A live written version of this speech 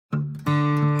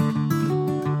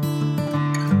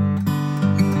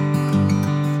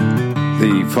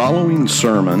following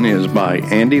sermon is by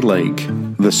Andy Lake,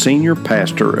 the senior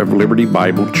pastor of Liberty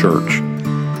Bible Church.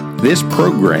 This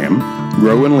program,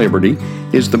 Grow in Liberty,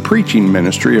 is the preaching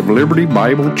ministry of Liberty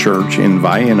Bible Church in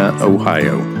Vienna,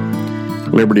 Ohio.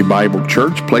 Liberty Bible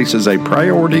Church places a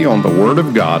priority on the Word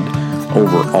of God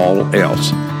over all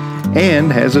else,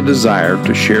 and has a desire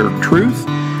to share truth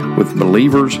with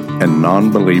believers and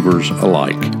non-believers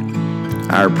alike.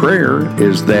 Our prayer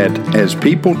is that as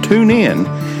people tune in,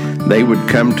 they would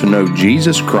come to know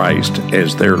Jesus Christ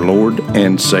as their Lord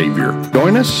and Savior.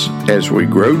 Join us as we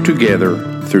grow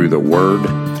together through the Word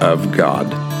of God.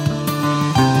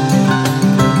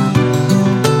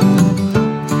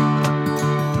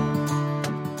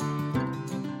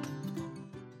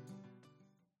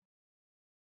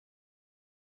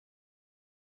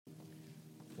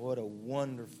 What a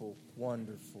wonderful,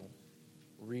 wonderful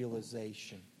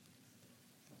realization.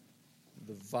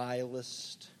 The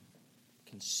vilest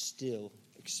can still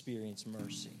experience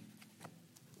mercy.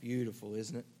 Beautiful,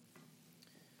 isn't it?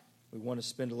 We want to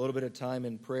spend a little bit of time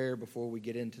in prayer before we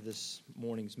get into this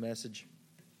morning's message.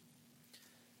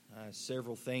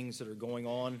 Several things that are going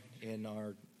on in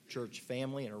our church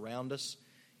family and around us,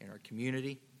 in our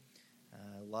community.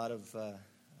 A lot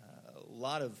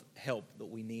of help that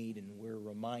we need, and we're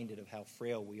reminded of how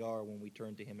frail we are when we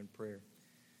turn to Him in prayer.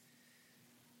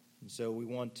 And so we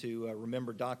want to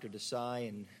remember Dr. Desai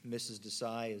and Mrs.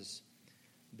 Desai as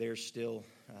they're still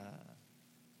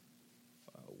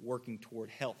working toward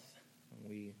health.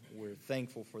 And we're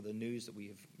thankful for the news that we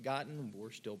have gotten. We're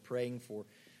still praying for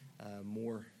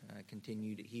more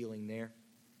continued healing there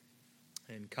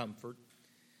and comfort.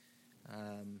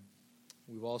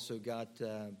 We've also got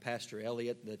Pastor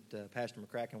Elliott that Pastor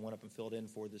McCracken went up and filled in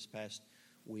for this past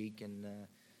week, and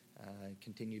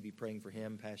continue to be praying for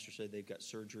him. Pastor said they've got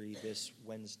surgery this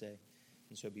Wednesday,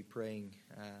 and so be praying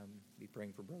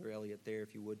for Brother Elliott there,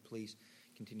 if you would, please.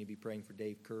 Continue to be praying for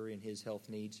Dave Curry and his health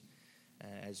needs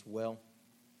as well.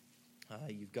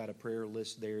 You've got a prayer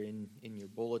list there in your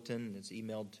bulletin, and it's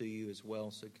emailed to you as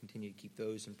well, so continue to keep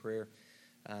those in prayer.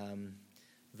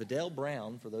 Vidal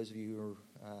Brown, for those of you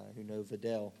who know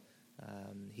Vidal,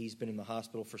 he's been in the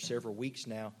hospital for several weeks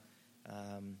now,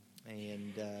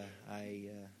 and I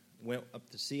went up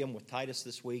to see him with Titus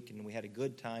this week, and we had a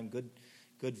good time,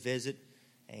 good visit,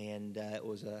 and it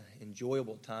was an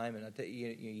enjoyable time. And I tell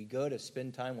you, you go to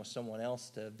spend time with someone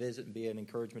else to visit and be an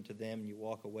encouragement to them, and you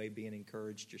walk away being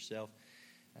encouraged yourself.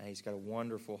 He's got a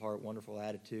wonderful heart, wonderful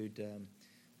attitude.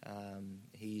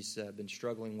 He's been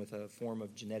struggling with a form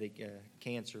of genetic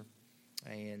cancer,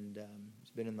 and he's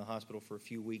been in the hospital for a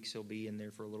few weeks. He'll be in there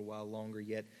for a little while longer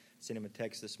yet. Sent him a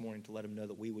text this morning to let him know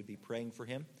that we would be praying for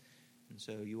him. And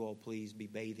so you all please be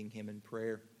bathing him in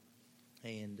prayer.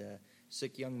 And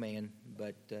sick young man,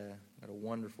 but got a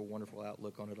wonderful, wonderful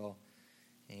outlook on it all.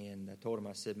 And I told him,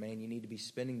 I said, man, you need to be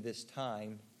spending this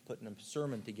time putting a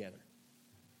sermon together.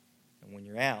 And when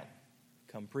you're out,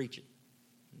 come preach it.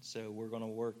 And so we're going to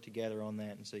work together on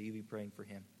that, and so you be praying for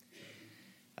him.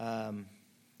 And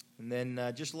then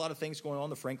just a lot of things going on.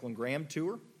 The Franklin Graham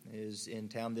Tour is in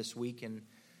town this week, and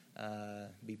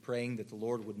be praying that the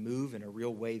Lord would move in a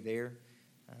real way there,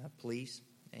 please.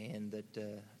 And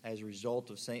that as a result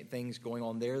of things going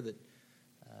on there, that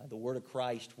the Word of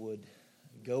Christ would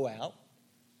go out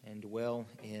and dwell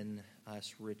in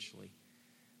us richly.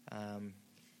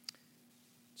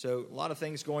 So a lot of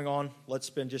things going on. Let's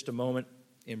spend just a moment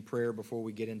in prayer before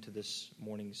we get into this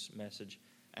morning's message,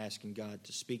 asking God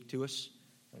to speak to us.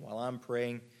 And while I'm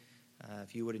praying,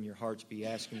 if you would in your hearts be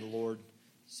asking the Lord,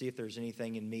 see if there's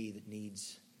anything in me that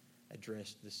needs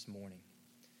addressed this morning.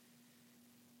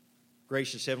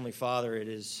 Gracious Heavenly Father, it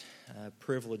is a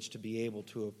privilege to be able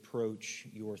to approach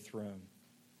your throne.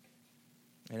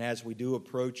 And as we do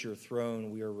approach your throne,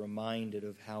 we are reminded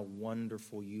of how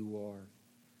wonderful you are.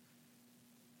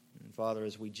 And Father,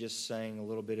 as we just sang a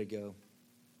little bit ago,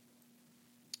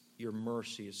 your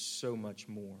mercy is so much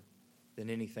more than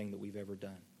anything that we've ever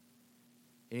done.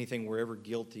 Anything we're ever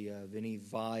guilty of, any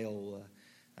vile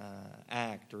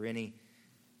act, or any,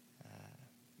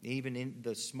 even in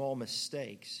the small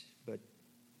mistakes. But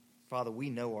Father, we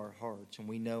know our hearts, and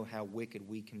we know how wicked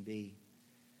we can be.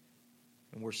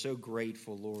 And we're so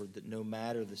grateful, Lord, that no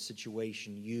matter the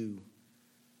situation, you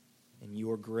and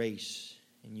your grace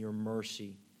and your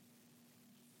mercy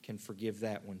can forgive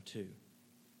that one too.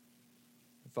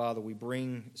 Father, we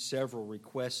bring several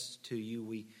requests to you.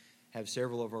 We have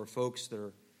several of our folks that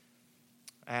are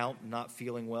out, not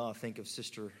feeling well. I think of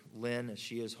Sister Lynn as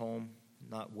she is home,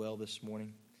 not well this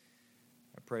morning.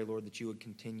 I pray, Lord, that you would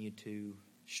continue to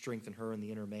strengthen her in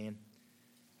the inner man,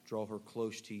 draw her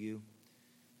close to you.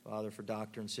 Father, for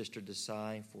Dr. and Sister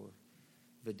Desai, for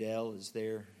Vidal as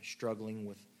they're struggling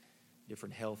with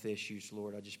different health issues,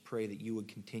 Lord. I just pray that you would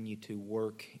continue to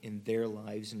work in their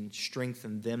lives and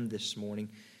strengthen them this morning.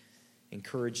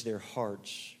 Encourage their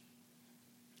hearts.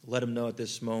 Let them know at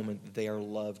this moment that they are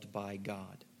loved by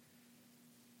God.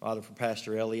 Father, for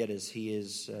Pastor Elliott as he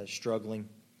is struggling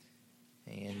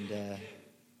and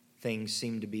things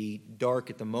seem to be dark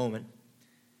at the moment,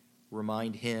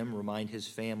 remind him, remind his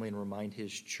family, and remind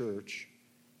his church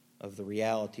of the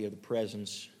reality of the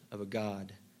presence of a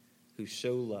God who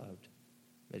so loved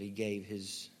that he gave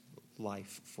his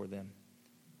life for them.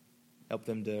 Help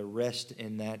them to rest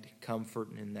in that comfort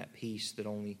and in that peace that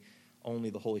only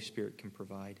the Holy Spirit can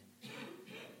provide.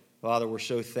 Father, we're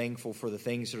so thankful for the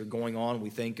things that are going on. We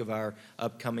think of our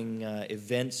upcoming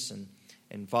events.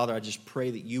 And Father, I just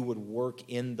pray that you would work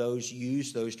in those,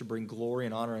 use those to bring glory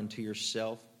and honor unto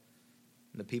yourself.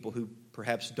 And the people who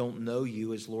perhaps don't know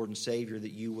you as Lord and Savior,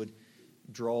 that you would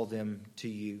draw them to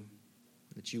you.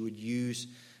 That you would use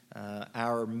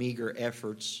our meager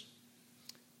efforts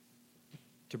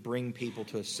to bring people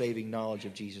to a saving knowledge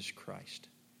of Jesus Christ.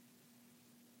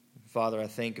 Father, I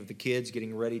think of the kids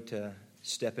getting ready to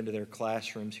step into their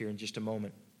classrooms here in just a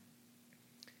moment.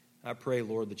 I pray,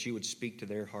 Lord, that you would speak to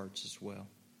their hearts as well.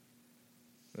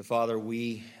 But Father,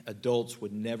 we adults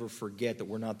would never forget that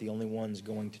we're not the only ones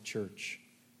going to church.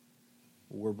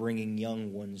 We're bringing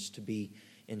young ones to be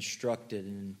instructed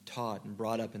and taught and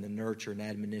brought up in the nurture and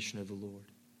admonition of the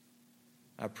Lord.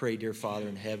 I pray, dear Father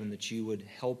in heaven, that you would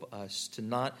help us to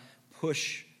not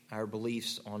push our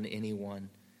beliefs on anyone,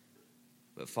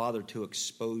 but, Father, to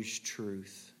expose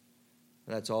truth.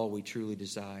 That's all we truly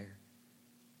desire.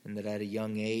 And that at a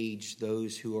young age,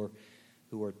 those who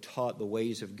are taught the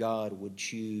ways of God would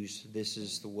choose this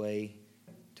is the way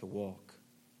to walk.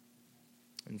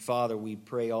 And, Father, we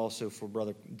pray also for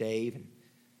Brother Dave and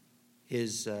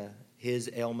his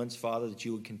ailments, Father, that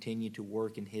you would continue to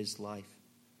work in his life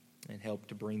and help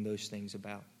to bring those things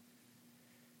about.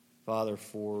 Father,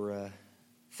 for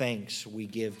thanks we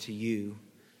give to you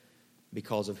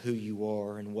because of who you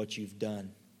are and what you've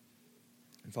done.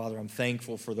 And Father, I'm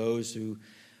thankful for those who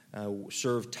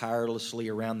serve tirelessly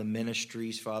around the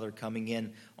ministries, Father, coming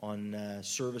in on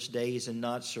service days and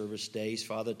not service days,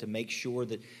 Father, to make sure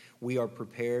that we are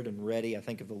prepared and ready. I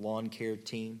think of the lawn care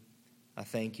team. I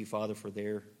thank you, Father, for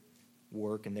their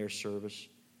work and their service.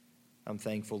 I'm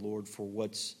thankful, Lord, for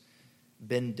what's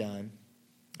been done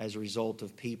as a result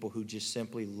of people who just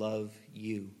simply love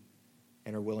you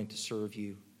and are willing to serve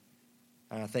you.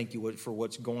 And I thank you for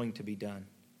what's going to be done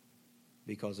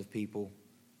because of people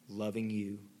loving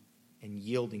you and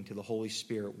yielding to the Holy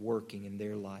Spirit working in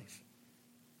their life.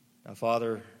 Now,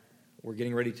 Father, we're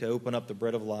getting ready to open up the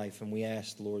bread of life, and we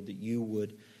ask, Lord, that you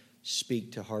would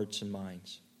speak to hearts and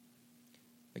minds.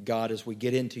 God, as we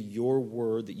get into your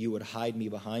word, that you would hide me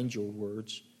behind your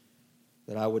words,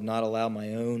 that I would not allow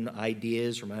my own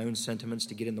ideas or my own sentiments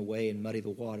to get in the way and muddy the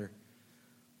water,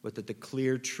 but that the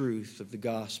clear truth of the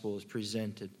gospel is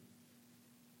presented.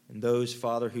 And those,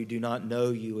 Father, who do not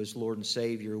know you as Lord and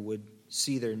Savior would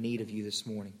see their need of you this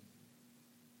morning.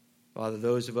 Father,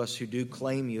 those of us who do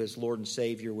claim you as Lord and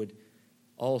Savior would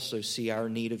also see our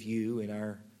need of you in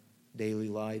our daily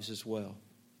lives as well.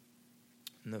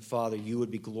 And that, Father, you would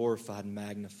be glorified and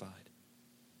magnified.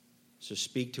 So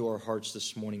speak to our hearts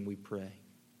this morning, we pray.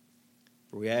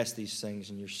 For we ask these things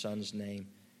in your Son's name,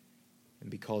 and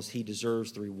because he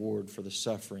deserves the reward for the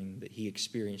suffering that he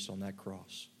experienced on that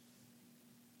cross.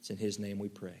 It's in his name we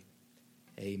pray.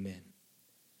 Amen.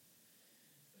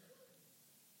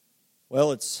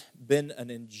 Well, it's been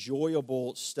an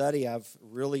enjoyable study. I've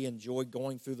really enjoyed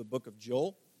going through the book of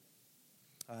Joel.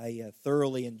 I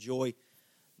thoroughly enjoy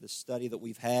the study that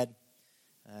we've had.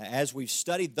 As we've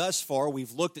studied thus far,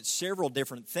 we've looked at several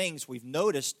different things. We've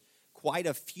noticed quite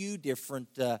a few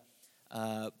different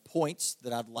points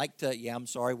that I'd like to... Yeah, I'm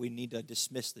sorry, we need to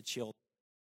dismiss the children.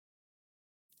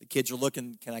 The kids are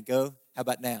looking. Can I go? How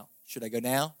about now? Should I go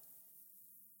now?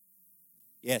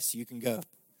 Yes, you can go.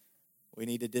 We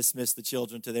need to dismiss the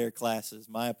children to their classes.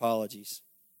 My apologies.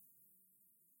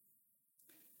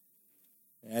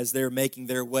 As they're making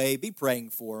their way, be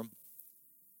praying for them.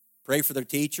 Pray for their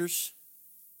teachers.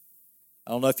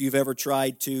 I don't know if you've ever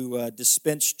tried to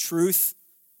dispense truth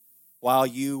while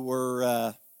you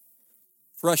were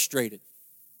frustrated.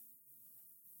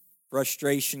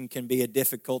 Frustration can be a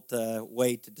difficult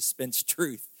way to dispense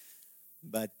truth,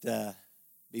 but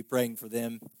be praying for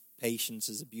them. Patience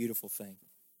is a beautiful thing.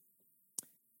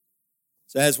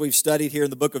 So as we've studied here in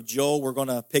the book of Joel, we're going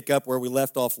to pick up where we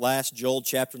left off last, Joel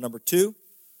chapter number 2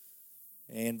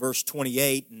 and verse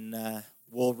 28, and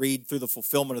we'll read through the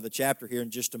fulfillment of the chapter here in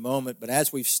just a moment. But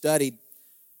as we've studied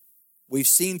we've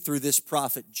seen through this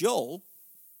prophet Joel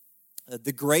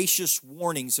the gracious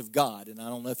warnings of God. And I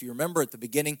don't know if you remember at the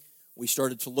beginning, we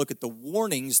started to look at the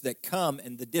warnings that come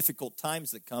and the difficult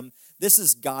times that come. This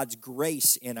is God's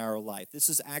grace in our life. This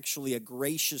is actually a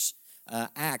gracious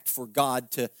act for God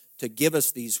to give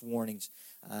us these warnings.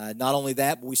 Not only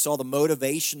that, but we saw the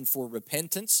motivation for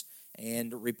repentance,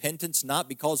 and repentance not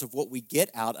because of what we get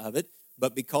out of it,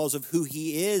 but because of who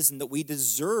He is and that we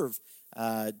deserve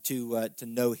to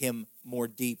know Him more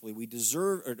deeply. We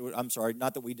deserve, or I'm sorry,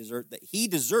 not that we deserve, that He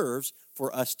deserves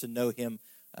for us to know Him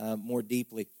more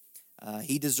deeply.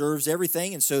 He deserves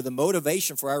everything, and so the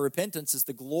motivation for our repentance is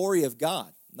the glory of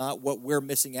God, not what we're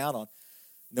missing out on.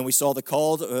 And then we saw the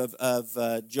call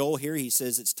of Joel here. He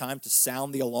says it's time to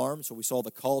sound the alarm, so we saw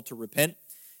the call to repent,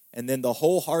 and then the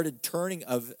wholehearted turning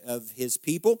of His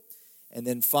people, and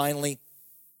then finally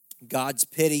God's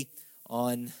pity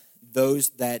on those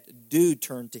that do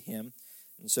turn to Him.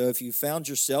 And so if you found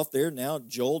yourself there now,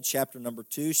 Joel chapter number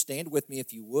 2, stand with me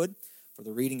if you would for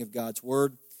the reading of God's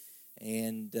Word.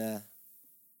 And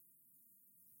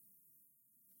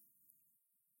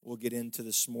we'll get into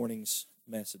this morning's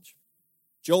message.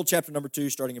 Joel chapter number 2,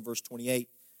 starting in verse 28,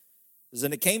 says,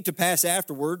 "And it came to pass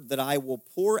afterward that I will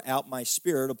pour out my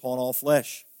Spirit upon all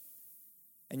flesh.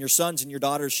 And your sons and your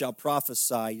daughters shall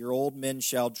prophesy, your old men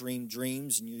shall dream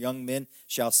dreams, and your young men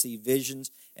shall see visions,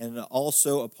 and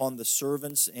also upon the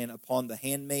servants and upon the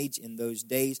handmaids in those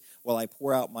days will I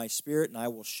pour out my Spirit, and I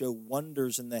will show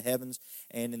wonders in the heavens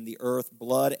and in the earth,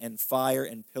 blood and fire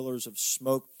and pillars of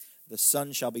smoke. The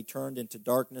sun shall be turned into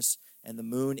darkness, and the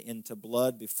moon into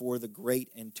blood before the great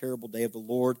and terrible day of the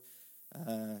Lord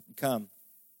come.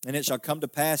 And it shall come to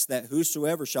pass that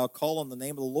whosoever shall call on the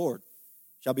name of the Lord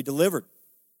shall be delivered.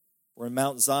 For in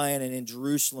Mount Zion and in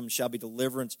Jerusalem shall be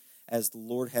deliverance, as the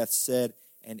Lord hath said,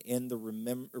 and in the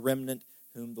remnant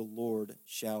whom the Lord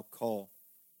shall call."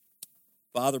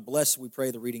 Father, bless, we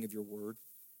pray, the reading of your word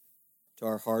to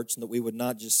our hearts, and that we would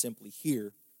not just simply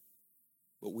hear,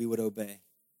 but we would obey.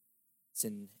 It's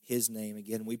in His name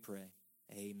again we pray.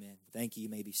 Amen. Thank you. You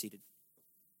may be seated.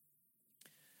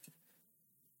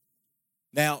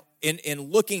 Now, in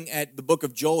looking at the book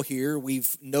of Joel here,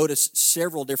 we've noticed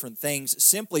several different things.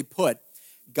 Simply put,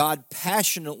 God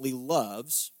passionately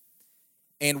loves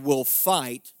and will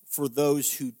fight for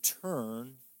those who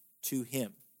turn to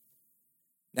Him.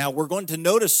 Now, we're going to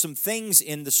notice some things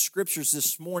in the Scriptures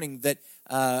this morning that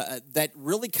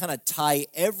really kind of tie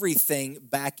everything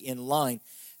back in line.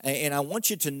 And I want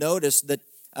you to notice that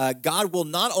God will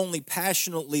not only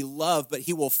passionately love, but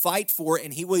He will fight for,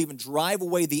 and He will even drive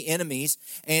away the enemies,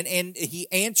 and He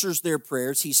answers their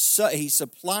prayers. He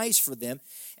supplies for them,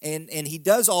 and He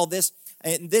does all this,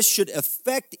 and this should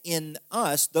affect in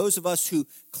us, those of us who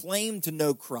claim to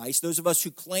know Christ, those of us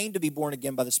who claim to be born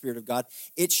again by the Spirit of God.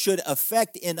 It should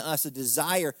affect in us a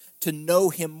desire to know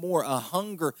Him more, a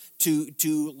hunger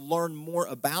to learn more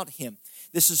about Him.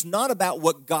 This is not about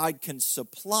what God can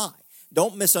supply.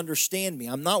 Don't misunderstand me.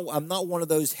 I'm not one of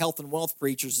those health and wealth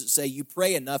preachers that say you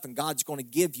pray enough and God's going to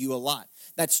give you a lot.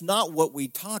 That's not what we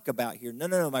talk about here.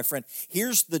 No, my friend.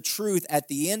 Here's the truth at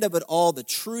the end of it all. The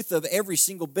truth of every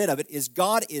single bit of it is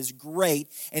God is great,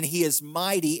 and He is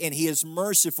mighty, and He is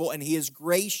merciful, and He is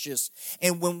gracious.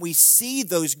 And when we see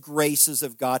those graces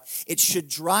of God, it should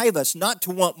drive us not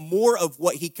to want more of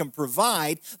what He can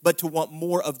provide, but to want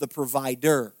more of the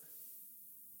provider.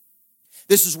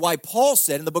 This is why Paul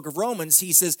said in the book of Romans,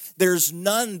 he says, there's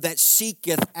none that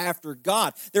seeketh after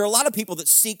God. There are a lot of people that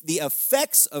seek the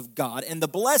effects of God and the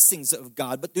blessings of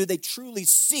God, but do they truly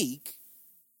seek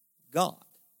God?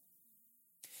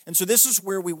 And so this is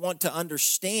where we want to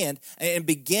understand and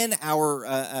begin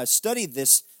our study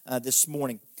this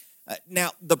morning.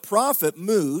 Now, the prophet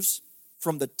moves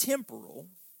from the temporal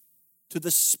to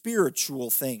the spiritual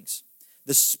things.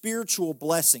 The spiritual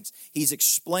blessings. He's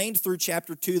explained through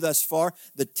chapter 2 thus far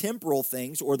the temporal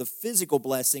things or the physical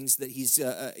blessings that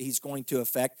he's going to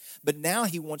affect, but now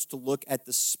he wants to look at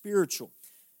the spiritual.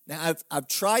 Now, I've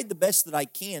tried the best that I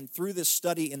can through this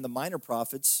study in the minor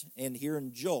prophets and here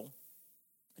in Joel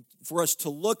for us to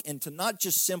look and to not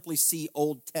just simply see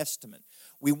Old Testament.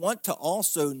 We want to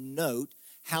also note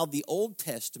how the Old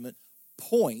Testament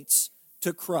points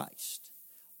to Christ.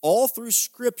 All through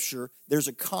Scripture, there's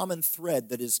a common thread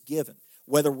that is given.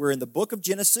 Whether we're in the book of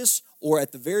Genesis or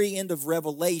at the very end of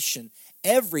Revelation,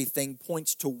 everything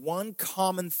points to one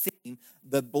common theme,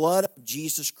 the blood of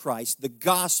Jesus Christ, the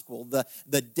gospel,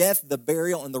 the death, the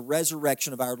burial, and the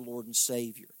resurrection of our Lord and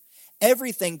Savior.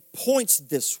 Everything points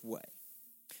this way.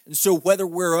 And so whether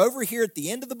we're over here at the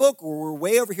end of the book or we're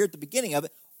way over here at the beginning of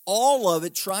it, all of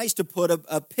it tries to put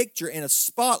a picture and a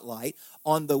spotlight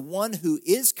on the one who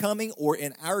is coming, or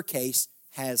in our case,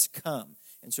 has come.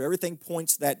 And so everything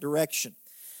points that direction.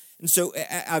 And so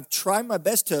I've tried my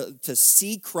best to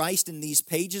see Christ in these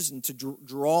pages and to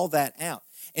draw that out.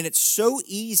 And it's so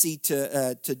easy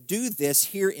to do this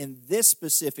here in this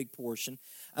specific portion,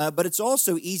 but it's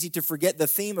also easy to forget the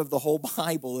theme of the whole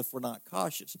Bible if we're not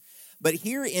cautious. But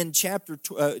here in chapter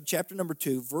number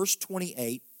 2, verse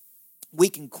 28, we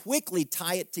can quickly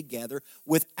tie it together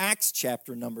with Acts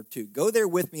chapter number 2. Go there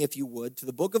with me, if you would, to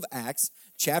the book of Acts,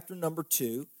 chapter number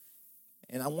 2.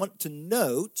 And I want to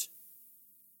note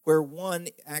where one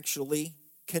actually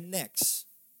connects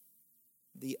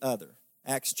the other.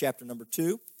 Acts chapter number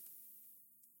 2.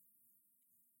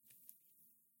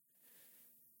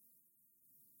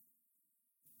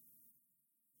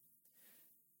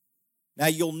 Now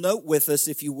you'll note with us,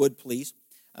 if you would please,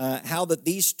 how that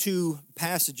these two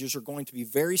passages are going to be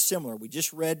very similar. We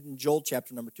just read in Joel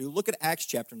chapter number 2. Look at Acts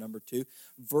chapter number 2,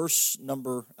 verse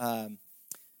number...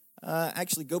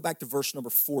 actually, go back to verse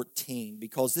number 14,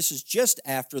 because this is just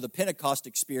after the Pentecost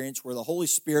experience where the Holy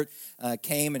Spirit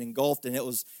came and engulfed, and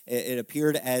it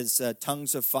appeared as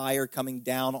tongues of fire coming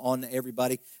down on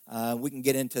everybody. We can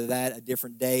get into that a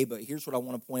different day, but here's what I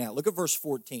want to point out. Look at verse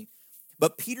 14.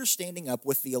 But Peter, standing up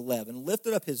with the 11,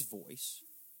 lifted up his voice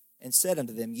and said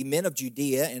unto them, Ye men of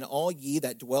Judea, and all ye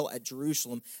that dwell at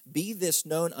Jerusalem, be this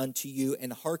known unto you,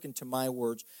 and hearken to my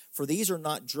words. For these are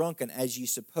not drunken, as ye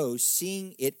suppose,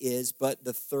 seeing it is but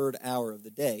the 3rd hour of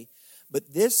the day.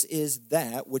 But this is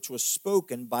that which was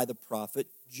spoken by the prophet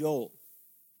Joel.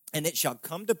 And it shall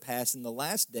come to pass in the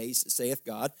last days, saith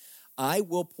God, I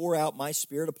will pour out my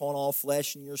spirit upon all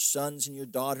flesh, and your sons and your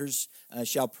daughters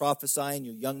shall prophesy, and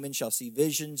your young men shall see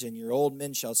visions, and your old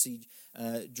men shall see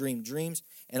dream dreams.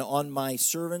 And on my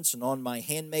servants and on my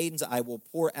handmaidens I will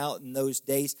pour out in those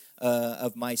days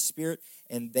of my spirit,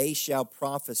 and they shall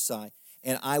prophesy.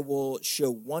 And I will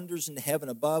show wonders in heaven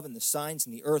above, and the signs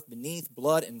in the earth beneath,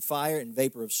 blood and fire and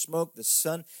vapor of smoke. The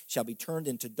sun shall be turned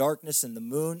into darkness, and the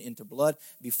moon into blood,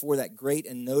 before that great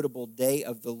and notable day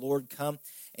of the Lord come.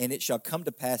 And it shall come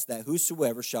to pass that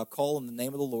whosoever shall call on the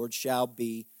name of the Lord shall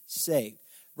be saved.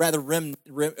 Rather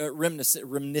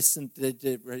reminiscent,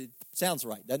 it sounds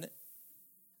right, doesn't it?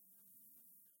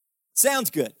 Sounds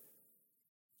good.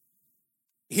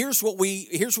 Here's what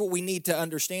we need to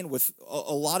understand with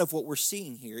a lot of what we're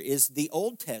seeing here is the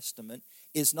Old Testament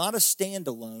is not a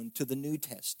standalone to the New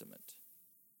Testament.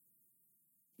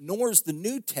 Nor is the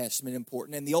New Testament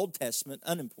important and the Old Testament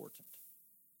unimportant.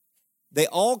 They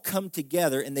all come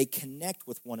together and they connect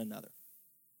with one another.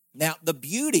 Now, the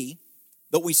beauty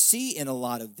that we see in a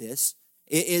lot of this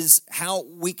is how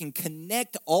we can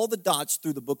connect all the dots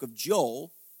through the book of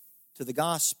Joel to the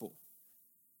gospel.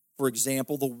 For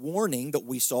example, the warning that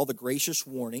we saw, the gracious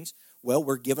warnings, well,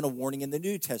 we're given a warning in the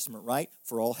New Testament, right?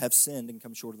 For all have sinned and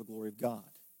come short of the glory of God.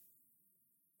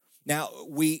 Now,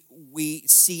 we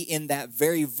see in that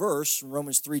very verse,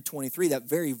 Romans 3:23, that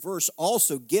very verse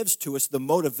also gives to us the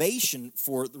motivation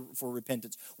for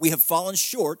repentance. We have fallen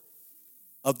short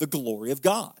of the glory of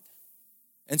God.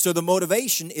 And so the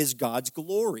motivation is God's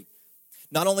glory.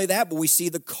 Not only that, but we see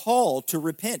the call to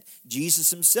repent.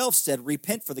 Jesus himself said,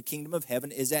 repent, for the kingdom of heaven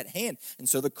is at hand. And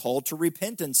so the call to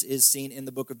repentance is seen in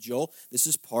the book of Joel. This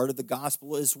is part of the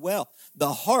gospel as well.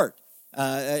 The heart.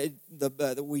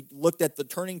 We looked at the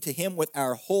turning to him with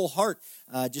our whole heart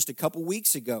just a couple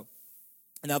weeks ago.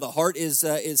 Now the heart is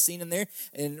seen in there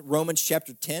in Romans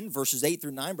chapter 10, verses 8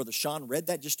 through 9. Brother Sean read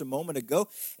that just a moment ago.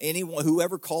 Anyone,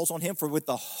 whoever calls on him, for with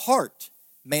the heart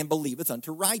man believeth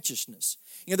unto righteousness.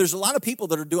 You know, there's a lot of people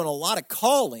that are doing a lot of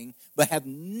calling, but have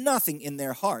nothing in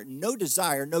their heart, no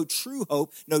desire, no true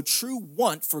hope, no true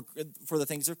want for the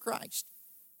things of Christ.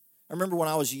 I remember when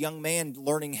I was a young man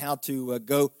learning how to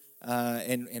go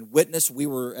and witness. We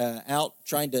were out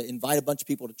trying to invite a bunch of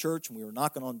people to church, and we were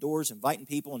knocking on doors, inviting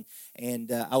people,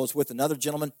 and I was with another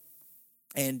gentleman,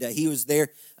 and he was there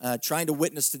trying to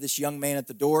witness to this young man at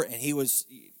the door, and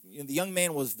the young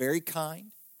man was very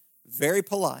kind, very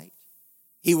polite.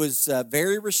 He was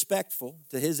very respectful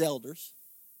to his elders.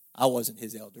 I wasn't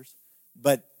his elders,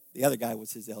 but the other guy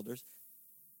was his elders,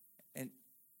 and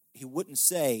he wouldn't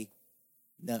say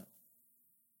no.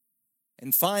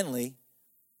 And finally,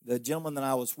 the gentleman that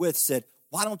I was with said,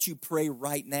 why don't you pray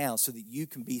right now so that you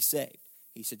can be saved?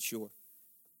 He said, sure.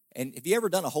 And have you ever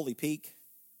done a Holy Peak?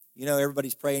 You know,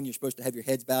 everybody's praying. You're supposed to have your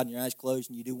heads bowed and your eyes closed,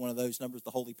 and you do one of those numbers,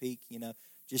 the Holy Peak, you know,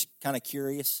 just kind of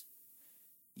curious.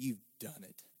 You've done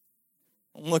it.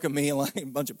 Don't look at me like a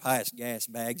bunch of pious gas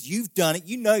bags. You've done it.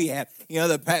 You know you have. You know,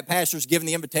 the pastor's giving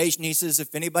the invitation. He says,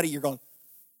 if anybody, you're going.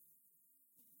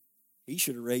 He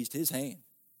should have raised his hand.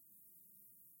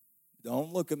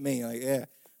 Don't look at me like, yeah.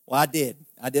 Well, I did.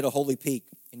 I did a holy peak.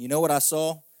 And you know what I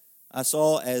saw? I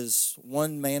saw as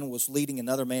one man was leading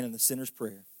another man in the sinner's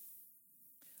prayer.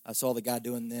 I saw the guy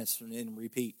doing this and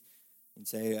repeat and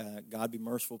say, God be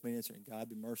merciful to me, a sinner. God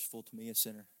be merciful to me, a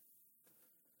sinner.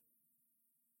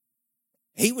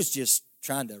 He was just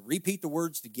trying to repeat the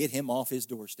words to get him off his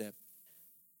doorstep.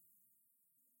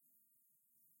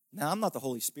 Now, I'm not the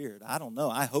Holy Spirit. I don't know.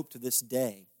 I hope to this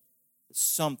day that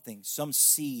some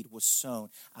seed was sown.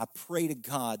 I pray to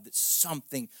God that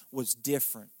something was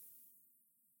different.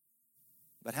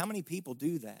 But how many people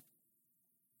do that?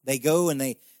 They go and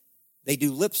they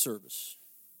do lip service,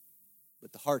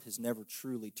 but the heart has never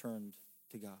truly turned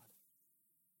to God.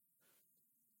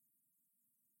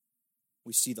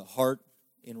 We see the heart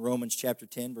in Romans chapter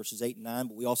 10, verses 8 and 9,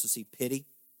 but we also see pity.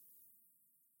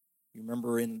 You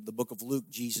remember in the book of Luke,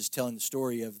 Jesus telling the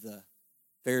story of the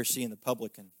Pharisee and the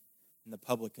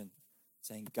publican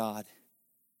saying, God,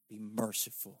 be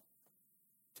merciful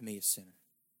to me, a sinner.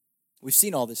 We've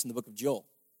seen all this in the book of Joel.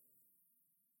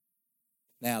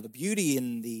 Now, the beauty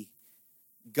in the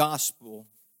gospel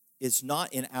is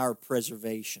not in our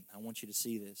preservation. I want you to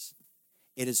see this.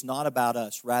 It is not about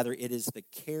us. Rather, it is the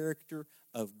character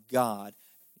of God.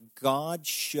 God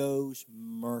shows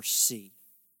mercy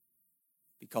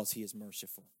because he is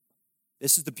merciful.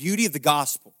 This is the beauty of the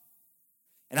gospel.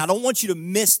 And I don't want you to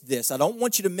miss this. I don't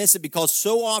want you to miss it because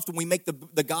so often we make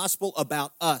the gospel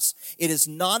about us. It is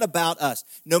not about us.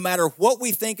 No matter what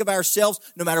we think of ourselves,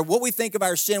 no matter what we think of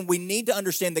our sin, we need to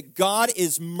understand that God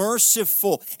is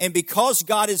merciful. And because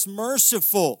God is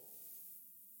merciful,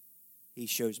 he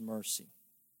shows mercy.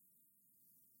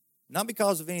 Not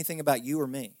because of anything about you or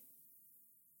me.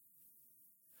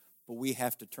 But we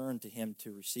have to turn to him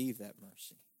to receive that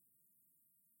mercy.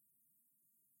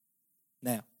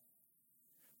 Now,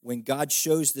 when God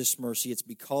shows this mercy, it's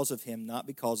because of him, not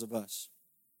because of us.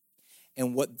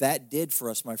 And what that did for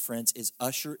us, my friends, is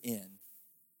usher in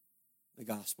the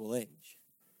gospel age.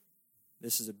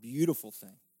 This is a beautiful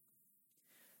thing.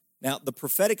 Now, the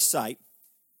prophetic sight,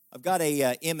 I've got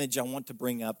a image I want to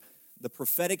bring up. The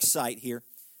prophetic sight here,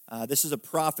 this is a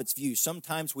prophet's view.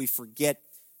 Sometimes we forget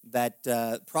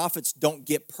that prophets don't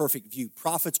get perfect view.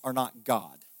 Prophets are not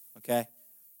God, okay?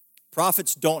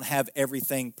 Prophets don't have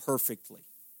everything perfectly.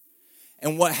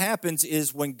 And what happens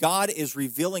is when God is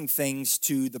revealing things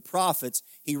to the prophets,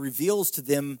 he reveals to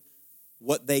them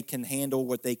what they can handle,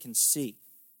 what they can see.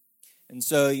 And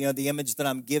so, the image that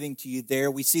I'm giving to you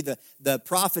there, we see the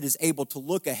prophet is able to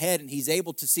look ahead and he's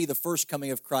able to see the first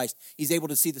coming of Christ. He's able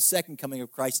to see the second coming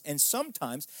of Christ. And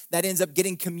sometimes that ends up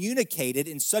getting communicated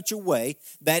in such a way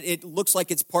that it looks like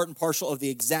it's part and parcel of the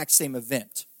exact same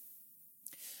event.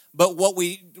 But what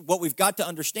we've got to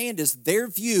understand is their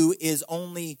view is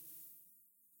only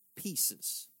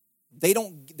pieces.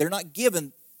 They're not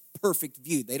given perfect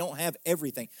view. They don't have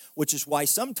everything, which is why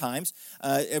sometimes,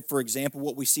 for example,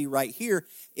 what we see right here,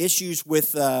 issues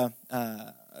with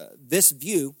this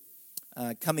view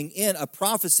coming in, a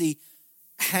prophecy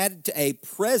had a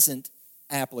present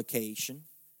application,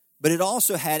 but it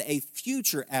also had a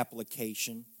future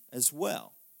application as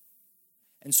well.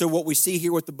 And so what we see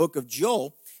here with the book of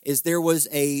Joel is there was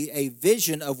a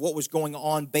vision of what was going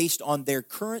on based on their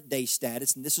current day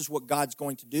status, and this is what God's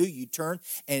going to do. You turn,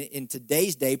 and in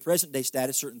today's day, present day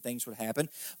status, certain things would happen,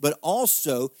 but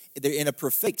also, in a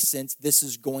prophetic sense, this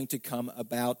is going to come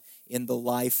about in the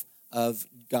life of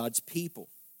God's people.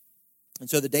 And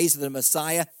so the days of the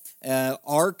Messiah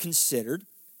are considered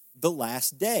the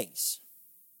last days.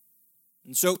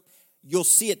 And so you'll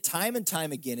see it time and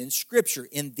time again in Scripture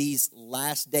in these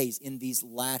last days, in these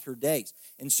latter days.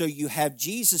 And so you have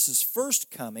Jesus' first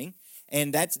coming,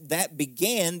 and that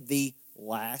began the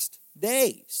last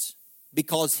days.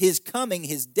 Because his coming,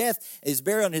 his death, his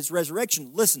burial, and his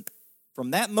resurrection, listen,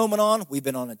 from that moment on, we've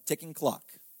been on a ticking clock.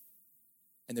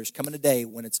 And there's coming a day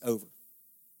when it's over.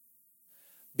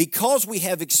 Because we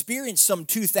have experienced some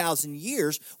 2,000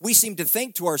 years, we seem to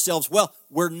think to ourselves, well,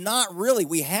 we're not really,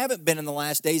 we haven't been in the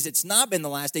last days, it's not been the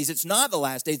last days, it's not the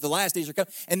last days are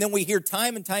coming. And then we hear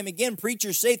time and time again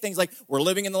preachers say things like, we're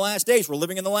living in the last days, we're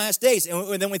living in the last days.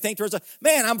 And then we think to ourselves,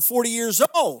 man, I'm 40 years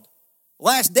old.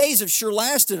 Last days have sure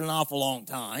lasted an awful long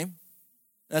time.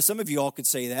 Now, some of you all could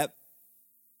say that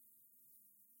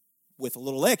with a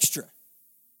little extra.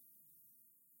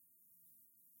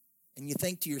 And you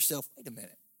think to yourself, wait a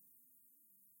minute.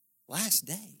 Last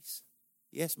days.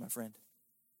 Yes, my friend.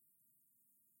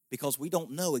 Because we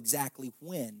don't know exactly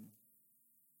when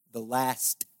the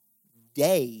last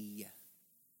day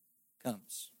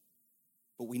comes.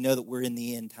 But we know that we're in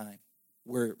the end time.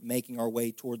 We're making our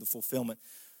way toward the fulfillment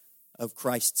of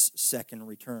Christ's second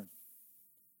return.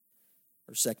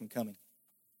 Or second coming,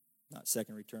 not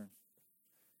second return.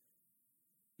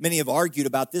 Many have argued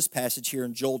about this passage here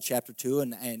in Joel chapter 2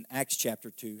 and Acts chapter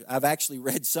 2. I've actually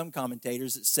read some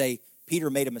commentators that say Peter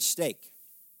made a mistake.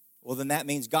 Well, then that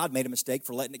means God made a mistake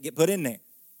for letting it get put in there.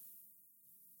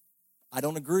 I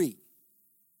don't agree.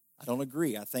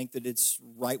 I think that it's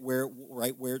right where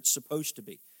it's supposed to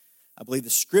be. I believe the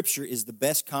Scripture is the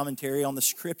best commentary on the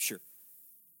Scripture.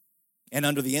 And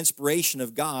under the inspiration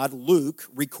of God, Luke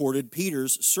recorded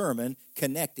Peter's sermon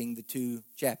connecting the two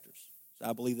chapters. So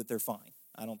I believe that they're fine.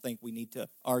 I don't think we need to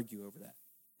argue over that.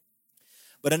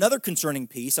 But another concerning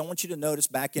piece, I want you to notice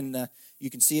back in, you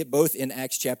can see it both in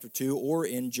Acts chapter 2 or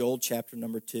in Joel chapter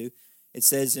number 2. It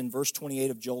says in verse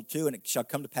 28 of Joel 2, and it shall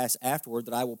come to pass afterward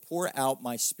that I will pour out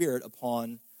my Spirit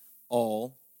upon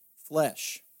all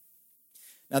flesh.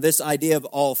 Now this idea of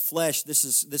all flesh,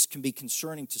 this can be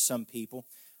concerning to some people.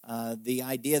 The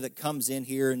idea that comes in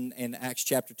here in Acts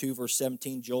chapter 2, verse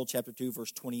 17, Joel chapter 2,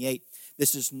 verse 28,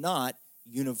 this is not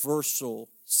universal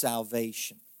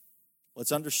salvation.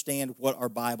 Let's understand what our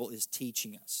Bible is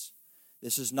teaching us.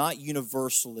 This is not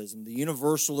universalism. The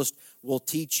universalist will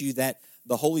teach you that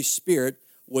the Holy Spirit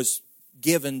was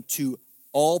given to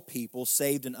all people,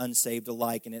 saved and unsaved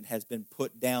alike, and it has been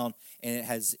put down and it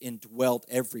has indwelt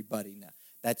everybody now.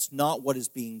 That's not what is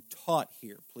being taught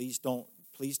here. Please don't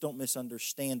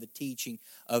misunderstand the teaching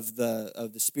of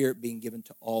the Spirit being given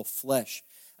to all flesh.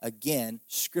 Again,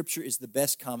 Scripture is the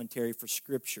best commentary for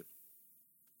Scripture.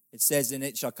 It says, and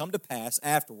it shall come to pass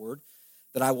afterward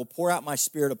that I will pour out my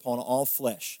Spirit upon all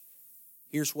flesh.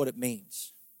 Here's what it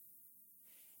means.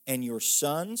 And your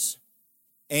sons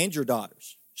and your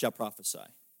daughters shall prophesy.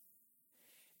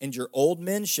 And your old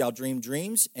men shall dream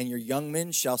dreams, and your young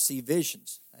men shall see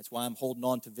visions. That's why I'm holding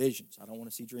on to visions. I don't want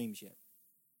to see dreams yet.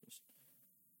 Just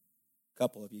a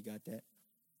couple of you got that.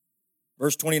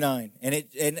 Verse 29,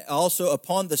 and also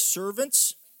upon the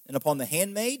servants and upon the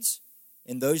handmaids,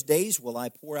 in those days will I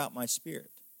pour out my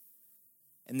Spirit.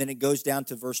 And then it goes down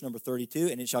to verse number 32,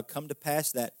 and it shall come to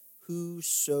pass that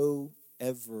whosoever.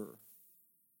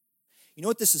 You know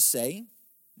what this is saying?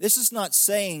 This is not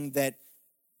saying that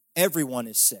everyone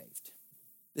is saved.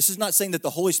 This is not saying that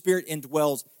the Holy Spirit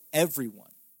indwells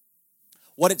everyone.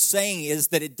 What it's saying is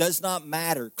that it does not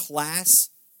matter class,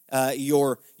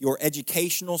 your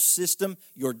educational system,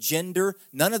 your gender,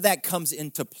 none of that comes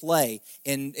into play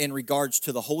in regards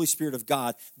to the Holy Spirit of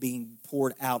God being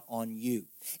poured out on you.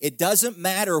 It doesn't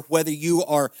matter whether you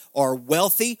are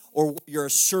wealthy or you're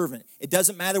a servant. It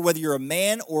doesn't matter whether you're a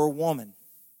man or a woman.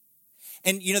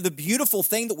 And, you know, the beautiful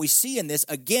thing that we see in this,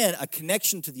 again, a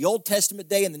connection to the Old Testament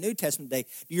day and the New Testament day.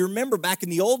 Do you remember back in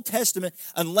the Old Testament,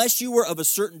 unless you were of a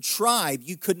certain tribe,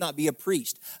 you could not be a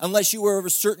priest. Unless you were of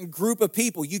a certain group of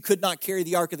people, you could not carry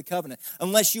the Ark of the Covenant.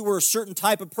 Unless you were a certain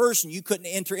type of person, you couldn't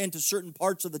enter into certain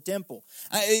parts of the temple.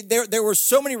 There were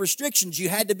so many restrictions. You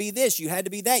had to be this, you had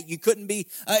to be that. You couldn't be,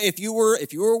 if you were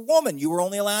a woman, you were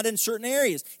only allowed in certain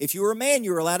areas. If you were a man,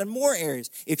 you were allowed in more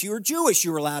areas. If you were Jewish,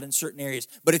 you were allowed in certain areas.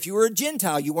 But if you were a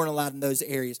Gentile, you weren't allowed in those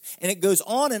areas. And it goes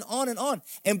on and on and on.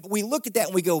 And we look at that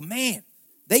and we go, man,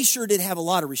 they sure did have a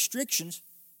lot of restrictions.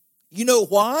 You know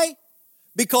why?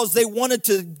 Because they wanted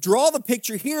to draw the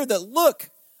picture here that, look,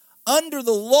 under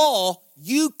the law,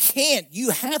 you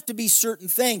have to be certain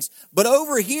things. But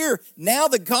over here, now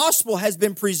the gospel has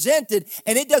been presented,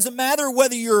 and it doesn't matter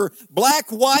whether you're black,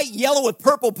 white, yellow with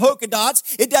purple polka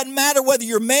dots. It doesn't matter whether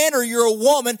you're a man or you're a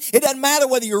woman. It doesn't matter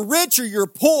whether you're rich or you're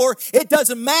poor. It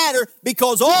doesn't matter,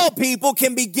 because all people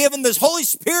can be given this Holy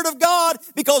Spirit of God,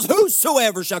 because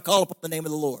whosoever shall call upon the name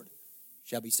of the Lord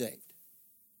shall be saved.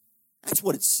 That's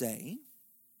what it's saying.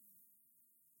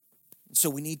 So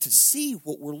we need to see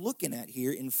what we're looking at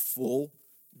here in full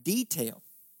detail.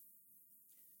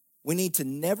 We need to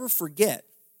never forget,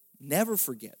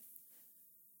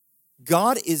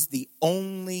 God is the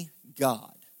only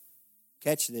God.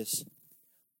 Catch this.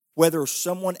 Whether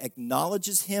someone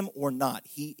acknowledges him or not,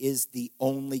 he is the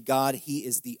only God. He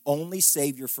is the only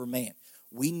Savior for man.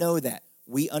 We know that.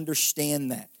 We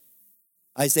understand that.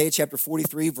 Isaiah chapter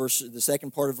 43, the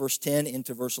second part of verse 10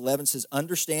 into verse 11 says,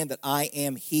 understand that I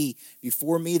am he.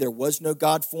 Before me there was no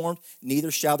God formed,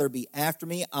 neither shall there be after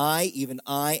me. Even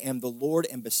I, am the Lord,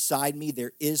 and beside me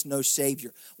there is no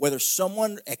Savior. Whether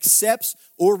someone accepts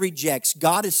or rejects,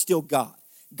 God is still God.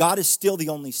 God is still the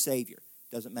only Savior.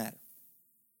 Doesn't matter.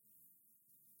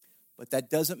 But that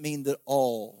doesn't mean that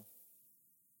all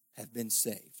have been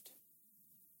saved.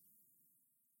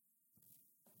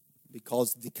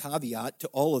 Because the caveat to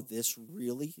all of this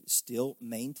really still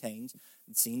maintains,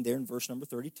 it's seen there in verse number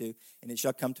 32, and it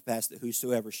shall come to pass that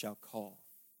whosoever shall call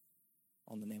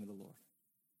on the name of the Lord.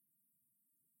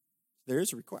 There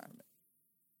is a requirement.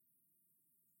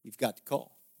 You've got to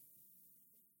call.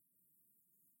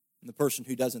 And the person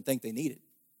who doesn't think they need it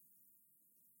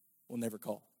will never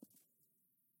call.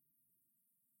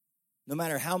 No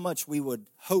matter how much we would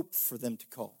hope for them to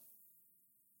call,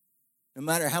 no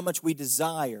matter how much we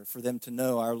desire for them to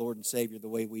know our Lord and Savior the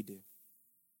way we do,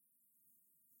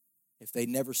 if they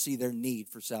never see their need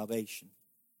for salvation,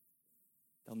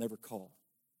 they'll never call.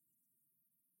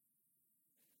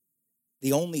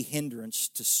 The only hindrance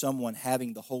to someone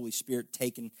having the Holy Spirit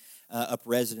taken up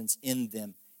residence in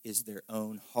them is their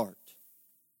own heart.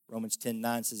 Romans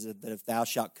 10:9 says that if thou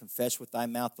shalt confess with thy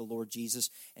mouth the Lord Jesus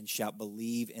and shalt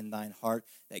believe in thine heart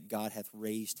that God hath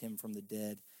raised him from the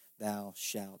dead, thou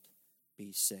shalt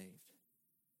be saved.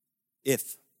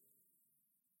 If,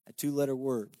 a two-letter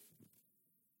word,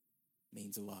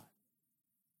 means a lot.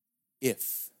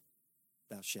 If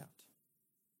thou shalt.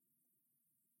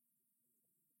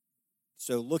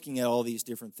 So looking at all these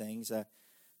different things, I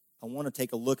want to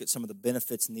take a look at some of the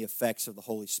benefits and the effects of the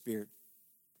Holy Spirit.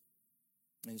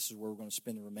 And this is where we're going to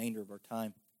spend the remainder of our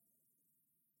time.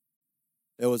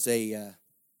 There was a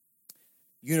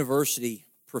university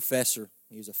professor.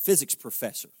 He was a physics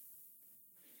professor.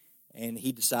 And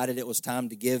he decided it was time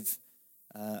to give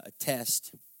a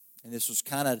test. And this was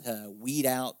kind of to weed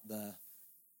out the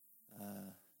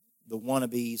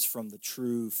wannabes from the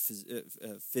true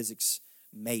physics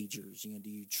majors. Do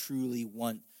you truly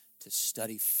want to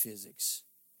study physics?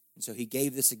 And so he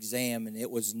gave this exam, and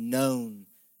it was known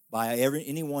by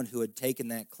anyone who had taken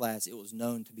that class, it was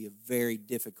known to be a very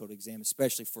difficult exam,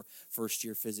 especially for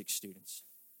first-year physics students.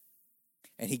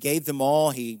 And he gave them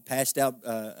all, he passed out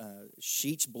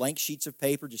blank sheets of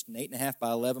paper, just an 8.5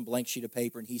 by 11 blank sheet of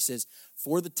paper, and he says,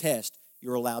 for the test,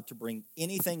 you're allowed to bring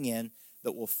anything in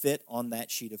that will fit on that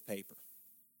sheet of paper.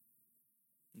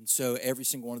 And so every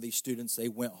single one of these students, they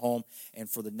went home, and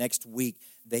for the next week,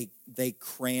 they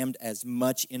crammed as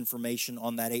much information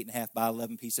on that 8.5 by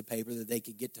 11 piece of paper that they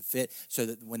could get to fit, so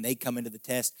that when they come into the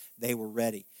test, they were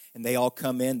ready. And they all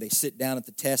come in, they sit down at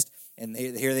the test, and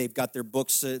here they've got their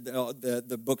books.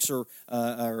 The books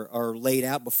are laid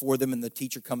out before them, and the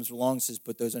teacher comes along and says,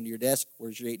 "Put those under your desk.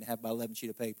 Where's your 8.5 by 11 sheet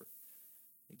of paper?"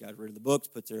 He got rid of the books,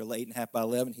 puts their 8.5 by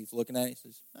 11. He's looking at it. He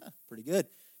says, "Pretty good."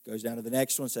 Goes down to the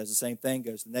next one, says the same thing.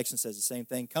 Goes to the next one, says the same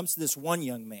thing. Comes to this one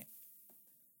young man.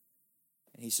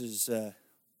 And he says,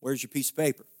 "Where's your piece of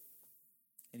paper?"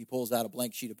 And he pulls out a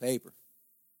blank sheet of paper.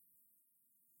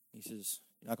 He says,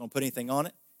 "You're not going to put anything on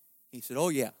it?" He said, "Oh,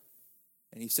 yeah."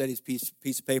 And he set his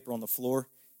piece of paper on the floor,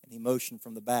 and he motioned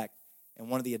from the back. And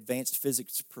one of the advanced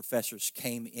physics professors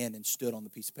came in and stood on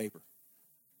the piece of paper.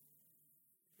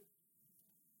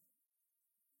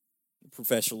 The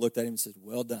professor looked at him and said,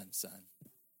 "Well done, son.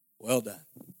 Well done."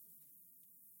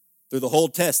 Through the whole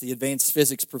test, the advanced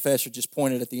physics professor just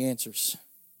pointed at the answers.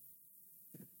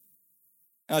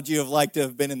 How'd you have liked to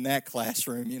have been in that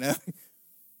classroom,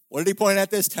 What did he point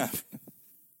at this time?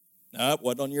 Nope,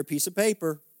 wasn't on your piece of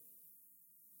paper.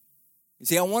 You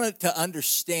see, I wanted to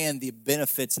understand the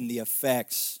benefits and the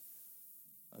effects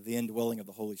of the indwelling of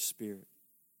the Holy Spirit.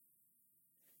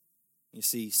 You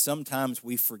see, sometimes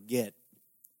we forget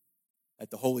that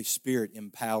the Holy Spirit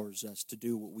empowers us to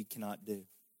do what we cannot do.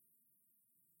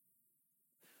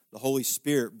 The Holy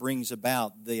Spirit brings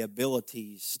about the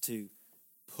abilities to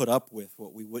put up with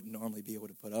what we wouldn't normally be able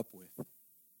to put up with,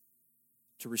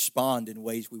 to respond in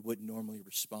ways we wouldn't normally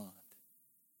respond.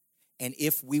 And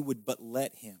if we would but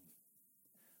let Him,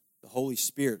 the Holy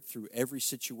Spirit, through every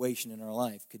situation in our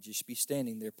life, could just be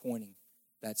standing there pointing,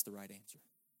 "That's the right answer.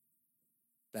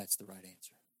 That's the right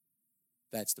answer.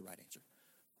 That's the right answer."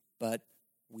 But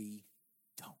we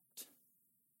don't.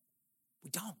 We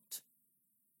don't.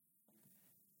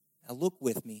 Now look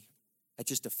with me at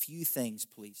just a few things,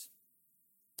 please,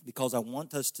 because I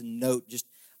want us to note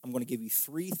I'm going to give you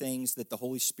 3 things that the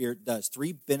Holy Spirit does,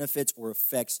 3 benefits or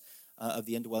effects of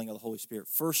the indwelling of the Holy Spirit.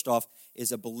 First off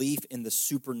is a belief in the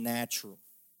supernatural.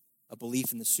 A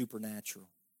belief in the supernatural.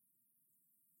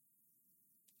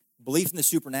 Belief in the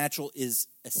supernatural is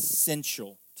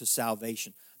essential to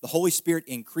salvation. The Holy Spirit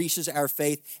increases our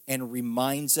faith and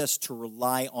reminds us to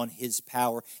rely on His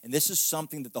power. And this is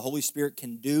something that the Holy Spirit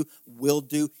can do, will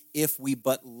do, if we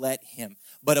but let Him.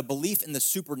 But a belief in the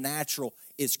supernatural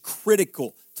is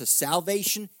critical to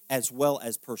salvation as well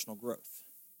as personal growth.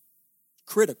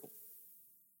 Critical.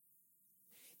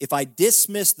 If I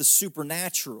dismiss the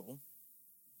supernatural,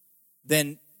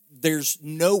 then there's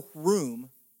no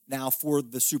room now for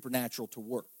the supernatural to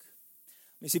work.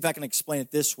 Let me see if I can explain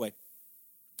it this way.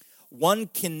 One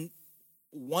can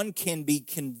be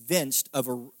convinced of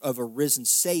a risen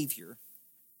Savior,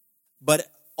 but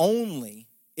only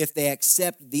if they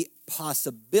accept the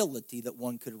possibility that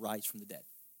one could rise from the dead.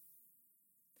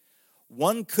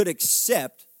 One could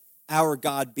accept our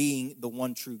God being the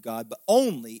one true God, but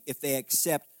only if they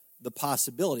accept the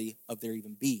possibility of there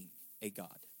even being a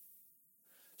God.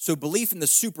 So belief in the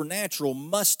supernatural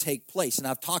must take place. And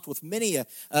I've talked with many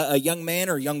a young man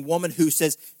or a young woman who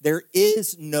says there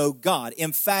is no God.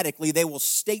 Emphatically, they will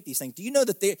state these things. Do you know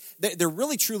that there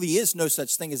really truly is no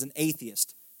such thing as an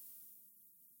atheist?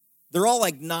 They're all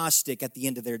agnostic at the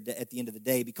end of the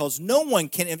day, because no one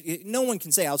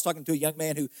can say. I was talking to a young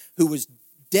man who was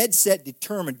dead set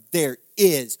determined there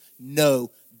is no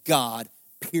God.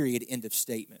 Period. End of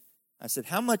statement. I said,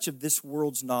 how much of this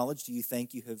world's knowledge do you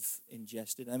think you have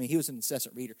ingested? I mean, he was an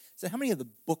incessant reader. I said, how many of the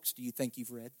books do you think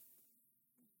you've read?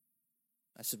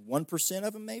 I said, 1%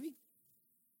 of them maybe?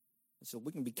 I said,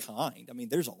 we can be kind. I mean,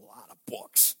 there's a lot of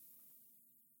books.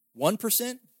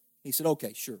 1%? He said,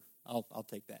 okay, sure, I'll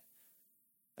take that.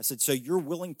 I said, so you're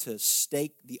willing to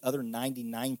stake the other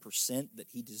 99% that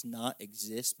he does not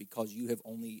exist because you have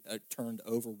only turned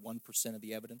over 1% of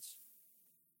the evidence?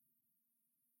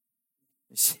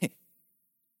 You see,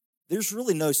 there's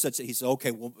really no such thing. He said,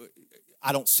 okay, well,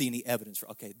 I don't see any evidence for.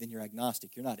 Okay, then you're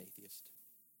agnostic. You're not atheist.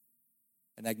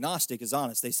 An agnostic is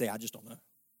honest. They say, I just don't know.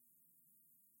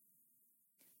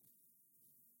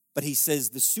 But he says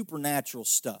the supernatural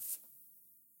stuff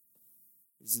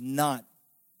is not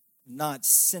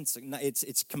sensical.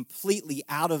 It's completely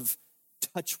out of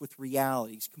touch with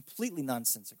reality. It's completely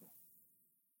nonsensical.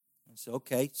 I said,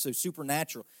 okay, so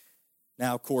supernatural.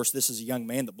 Now, of course, this is a young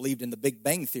man that believed in the Big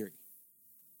Bang Theory.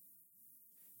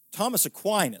 Thomas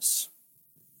Aquinas.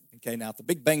 Okay, now if the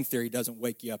Big Bang Theory doesn't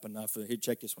wake you up enough, here,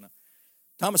 check this one out.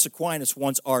 Thomas Aquinas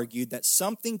once argued that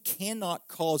something cannot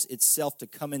cause itself to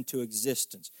come into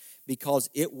existence because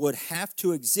it would have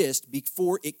to exist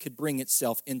before it could bring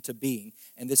itself into being,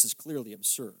 and this is clearly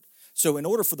absurd. So in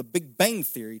order for the Big Bang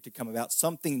Theory to come about,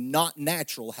 something not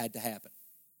natural had to happen.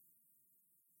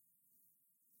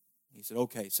 He said,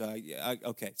 okay,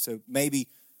 so maybe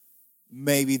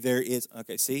there is,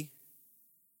 okay, see?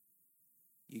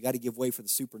 You got to give way for the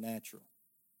supernatural.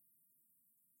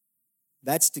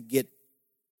 That's to get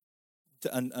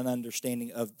to an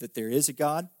understanding of that there is a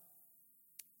God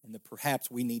and that perhaps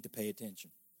we need to pay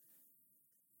attention.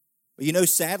 But you know,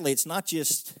 sadly, it's not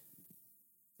just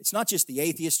the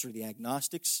atheists or the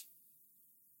agnostics.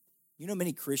 You know,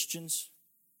 many Christians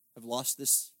have lost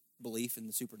this belief in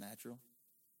the supernatural.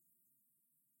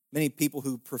 Many people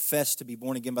who profess to be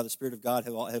born again by the Spirit of God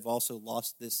have also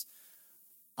lost this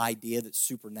idea that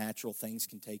supernatural things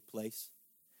can take place.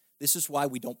 This is why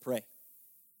we don't pray.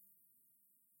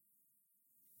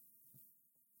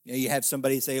 You know, you have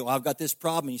somebody say, well, I've got this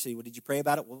problem. And you say, well, did you pray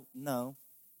about it? Well, no.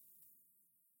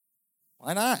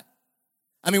 Why not?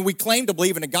 I mean, we claim to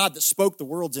believe in a God that spoke the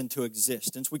worlds into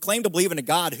existence. We claim to believe in a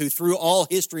God who, through all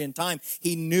history and time,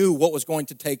 he knew what was going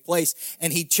to take place.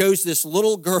 And he chose this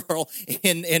little girl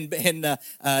in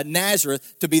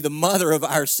Nazareth to be the mother of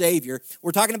our Savior.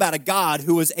 We're talking about a God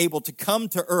who was able to come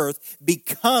to earth,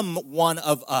 become one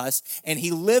of us, and he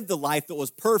lived the life that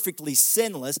was perfectly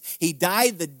sinless. He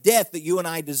died the death that you and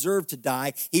I deserve to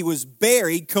die. He was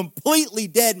buried, completely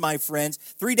dead, my friends.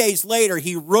 3 days later,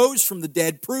 he rose from the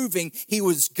dead, proving he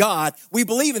was God. We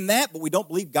believe in that, but we don't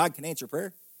believe God can answer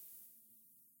prayer.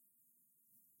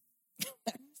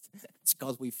 It's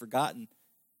because we've forgotten.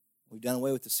 We've done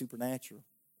away with the supernatural.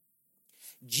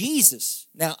 Jesus.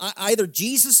 Now, either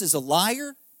Jesus is a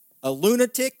liar, a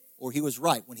lunatic, or he was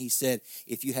right when he said,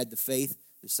 if you had the faith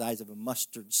the size of a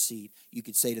mustard seed, you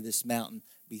could say to this mountain,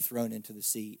 be thrown into the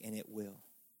sea, and it will.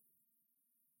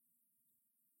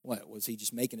 What, was he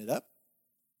just making it up?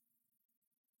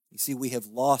 You see, we have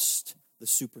lost the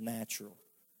supernatural.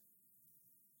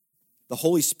 The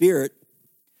Holy Spirit,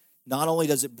 not only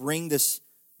does it bring this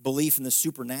belief in the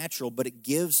supernatural, but it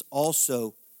gives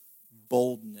also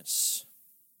boldness.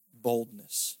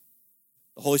 Boldness.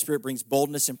 The Holy Spirit brings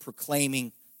boldness in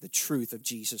proclaiming the truth of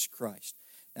Jesus Christ.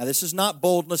 Now, this is not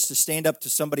boldness to stand up to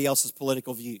somebody else's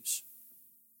political views.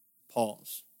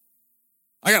 Pause.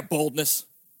 I got boldness,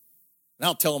 and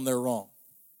I'll tell them they're wrong.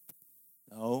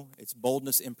 No, it's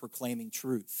boldness in proclaiming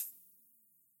truth.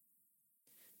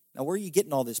 Now, where are you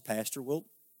getting all this, Pastor? Well,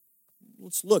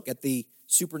 let's look at the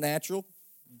supernatural,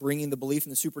 bringing the belief in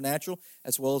the supernatural,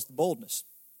 as well as the boldness.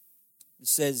 It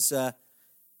says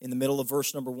in the middle of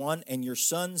verse number 1, and your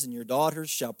sons and your daughters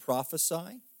shall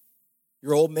prophesy,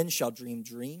 your old men shall dream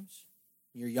dreams,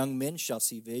 and your young men shall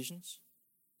see visions,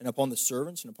 and upon the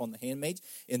servants and upon the handmaids,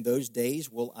 in those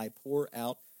days will I pour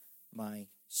out my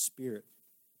Spirit.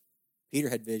 Peter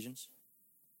had visions.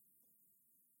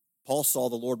 Paul saw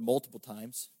the Lord multiple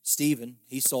times. Stephen,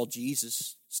 he saw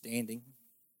Jesus standing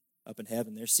up in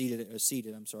heaven. They're seated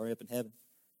up in heaven.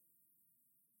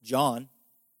 John,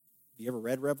 have you ever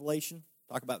read Revelation?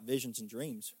 Talk about visions and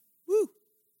dreams. Woo!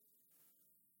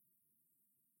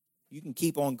 You can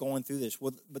keep on going through this.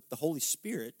 But the Holy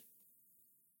Spirit,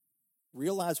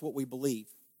 realize what we believe.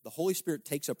 The Holy Spirit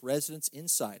takes up residence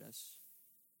inside us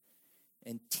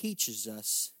and teaches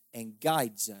us and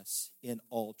guides us in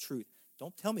all truth.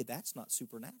 Don't tell me that's not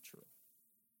supernatural.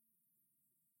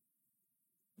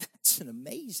 That's an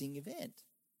amazing event.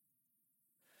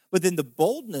 But then the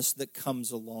boldness that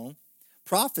comes along,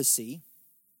 prophecy,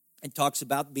 and talks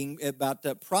about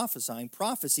prophesying.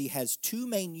 Prophecy has two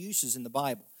main uses in the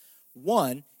Bible.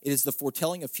 One, it is the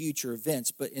foretelling of future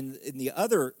events, but in the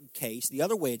other case, the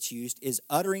other way it's used is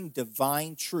uttering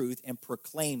divine truth and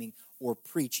proclaiming or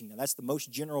preaching. Now, that's the most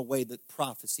general way that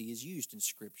prophecy is used in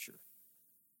Scripture.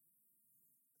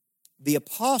 The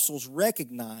apostles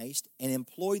recognized and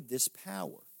employed this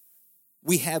power.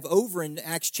 We have over in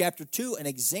Acts chapter 2 an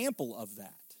example of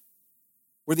that,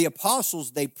 where the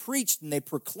apostles, they preached and they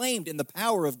proclaimed in the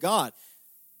power of God.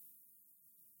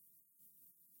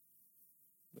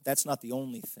 But that's not the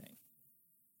only thing.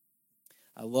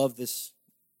 I love this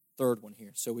third one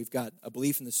here. So we've got a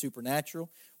belief in the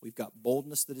supernatural. We've got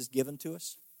boldness that is given to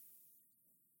us.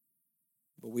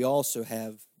 But we also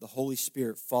have the Holy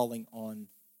Spirit falling on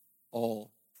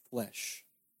all flesh.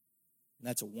 And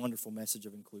that's a wonderful message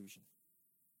of inclusion.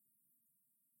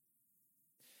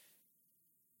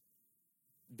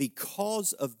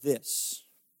 Because of this,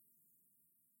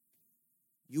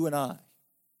 you and I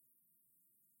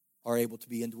are able to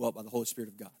be indwelt by the Holy Spirit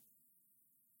of God.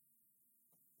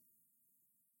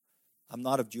 I'm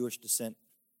not of Jewish descent.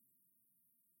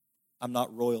 I'm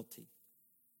not royalty.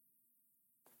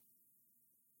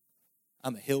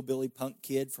 I'm a hillbilly punk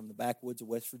kid from the backwoods of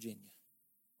West Virginia.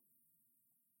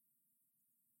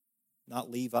 Not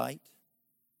Levite.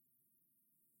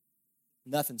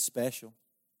 Nothing special.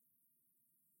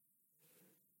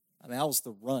 I mean, I was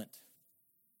the runt.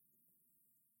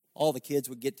 All the kids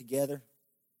would get together.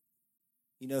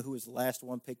 You know who was the last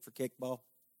one picked for kickball?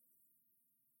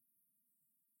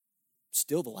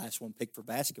 Still the last one picked for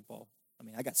basketball. I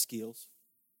mean, I got skills.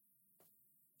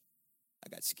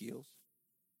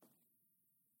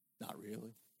 Not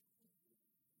really.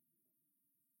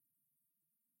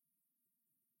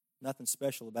 Nothing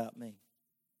special about me.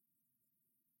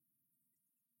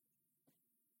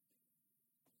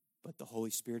 But the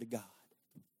Holy Spirit of God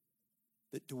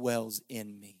that dwells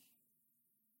in me.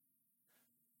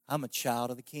 I'm a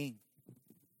child of the King.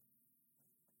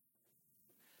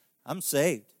 I'm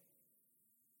saved.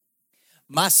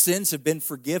 My sins have been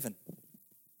forgiven.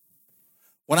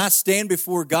 When I stand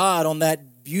before God on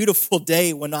that beautiful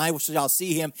day when I shall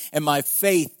see Him and my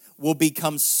faith will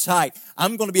become sight,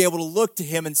 I'm going to be able to look to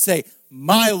Him and say,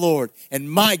 my Lord and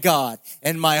my God.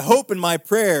 And my hope and my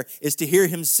prayer is to hear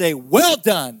Him say, well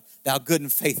done, thou good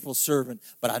and faithful servant.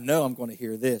 But I know I'm going to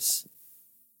hear this.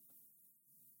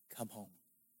 Come home.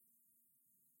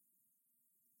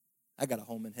 I got a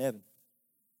home in heaven.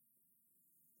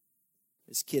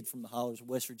 This kid from the hollers of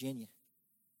West Virginia.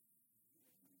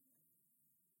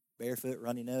 Barefoot,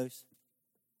 runny nose.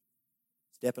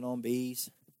 Stepping on bees.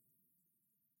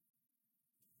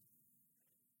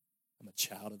 I'm a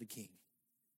child of the King.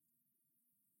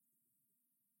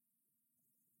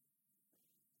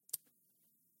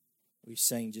 We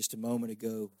sang just a moment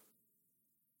ago,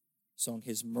 song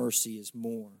His Mercy is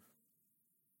More.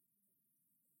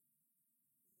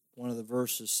 One of the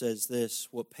verses says this,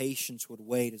 what patience would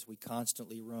wait as we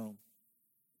constantly roam.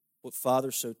 What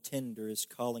Father so tender is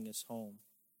calling us home.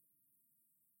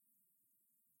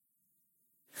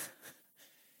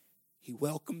 He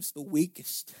welcomes the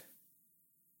weakest,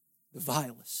 the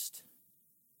vilest,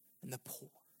 and the poor.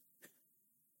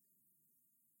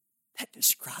 That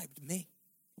described me.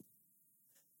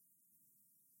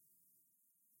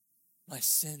 My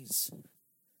sins,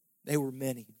 they were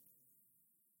many,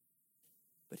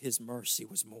 but His mercy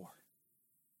was more.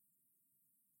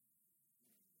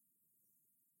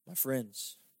 My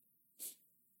friends,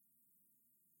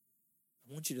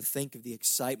 I want you to think of the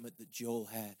excitement that Joel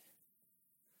had.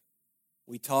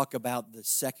 We talk about the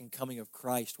second coming of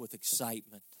Christ with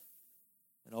excitement.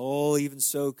 And oh, even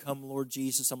so, come Lord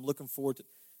Jesus, I'm looking forward to.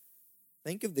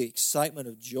 Think of the excitement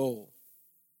of Joel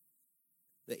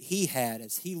that he had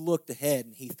as he looked ahead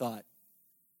and he thought,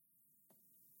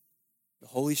 the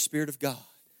Holy Spirit of God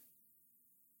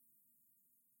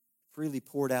freely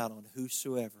poured out on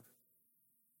whosoever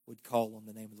would call on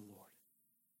the name of the Lord.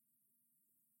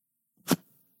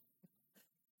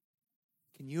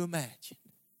 Can you imagine?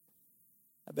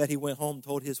 I bet he went home and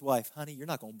told his wife, honey, you're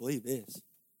not going to believe this.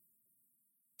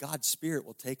 God's Spirit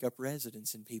will take up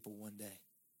residence in people one day.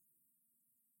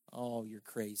 Oh, you're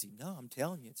crazy. No, I'm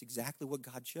telling you, it's exactly what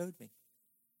God showed me.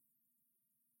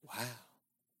 Wow.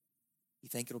 You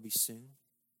think it'll be soon?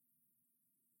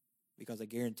 Because I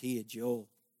guarantee you, Joel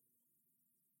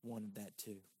wanted that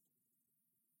too.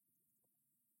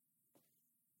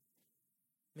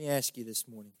 Let me ask you this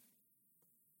morning.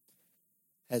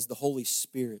 Has the Holy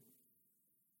Spirit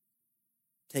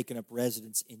taken up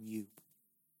residence in you?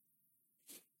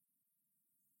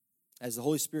 Has the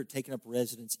Holy Spirit taken up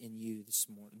residence in you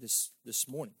this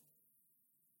morning?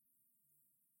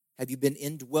 Have you been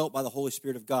indwelt by the Holy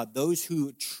Spirit of God? Those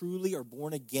who truly are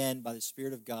born again by the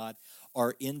Spirit of God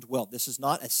are indwelt. This is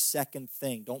not a second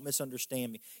thing. Don't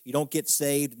misunderstand me. You don't get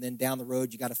saved and then down the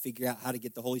road you got to figure out how to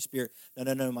get the Holy Spirit.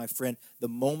 No, my friend. The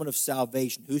moment of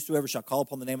salvation, whosoever shall call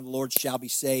upon the name of the Lord shall be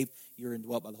saved. You're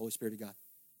indwelt by the Holy Spirit of God.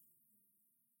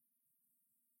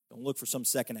 Don't look for some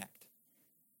second act.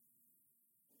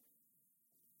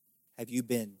 Have you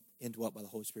been indwelt by the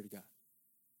Holy Spirit of God?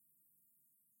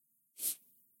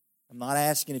 I'm not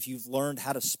asking if you've learned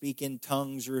how to speak in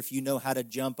tongues or if you know how to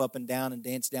jump up and down and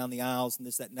dance down the aisles and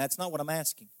this, that. And that's not what I'm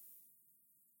asking.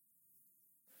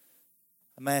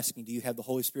 I'm asking, do you have the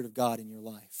Holy Spirit of God in your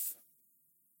life?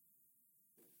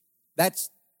 That's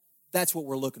what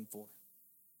we're looking for.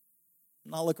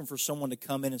 I'm not looking for someone to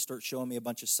come in and start showing me a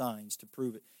bunch of signs to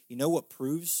prove it. You know what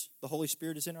proves the Holy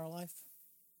Spirit is in our life?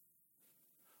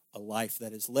 A life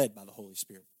that is led by the Holy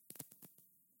Spirit.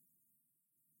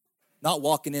 Not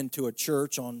walking into a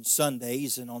church on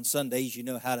Sundays, and on Sundays you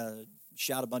know how to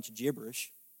shout a bunch of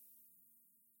gibberish.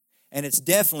 And it's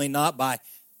definitely not by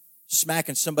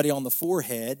smacking somebody on the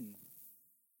forehead and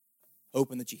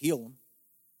hoping that you heal them.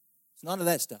 It's none of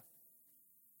that stuff.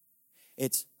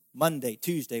 It's Monday,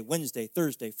 Tuesday, Wednesday,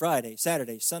 Thursday, Friday,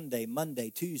 Saturday, Sunday,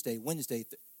 Monday, Tuesday, Wednesday.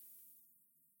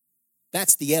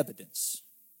 That's the evidence.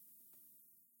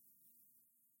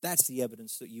 That's the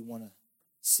evidence that you want to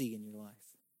see in your life.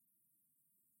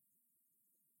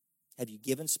 Have you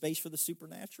given space for the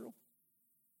supernatural?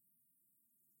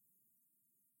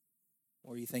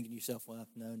 Or are you thinking to yourself, well,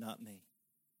 no, not me?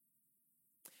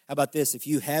 How about this? If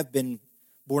you have been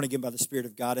born again by the Spirit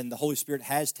of God and the Holy Spirit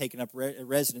has taken up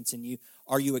residence in you,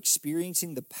 are you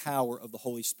experiencing the power of the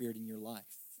Holy Spirit in your life?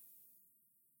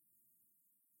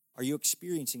 Are you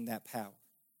experiencing that power?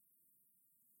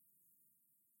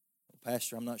 Well,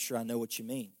 Pastor, I'm not sure I know what you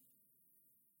mean.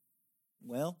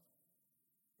 Well,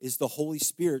 is the Holy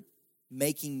Spirit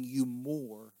making you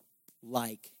more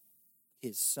like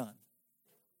His Son?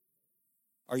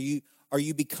 Are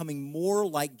you becoming more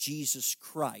like Jesus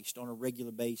Christ on a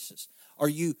regular basis? Are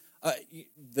you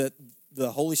the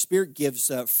Holy Spirit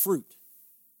gives fruit: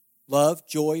 love,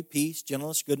 joy, peace,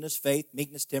 gentleness, goodness, faith,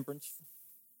 meekness, temperance.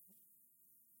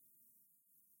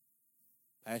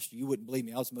 Pastor, you wouldn't believe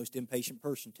me. I was the most impatient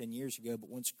person 10 years ago, but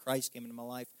once Christ came into my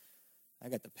life, I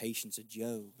got the patience of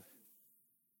Job.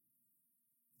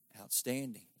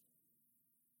 Outstanding.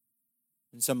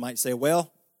 And some might say,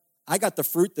 well, I got the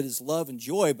fruit that is love and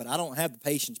joy, but I don't have the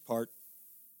patience part.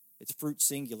 It's fruit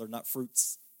singular, not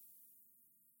fruits.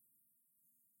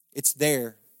 It's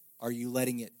there. Are you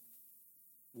letting it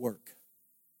work?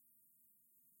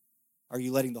 Are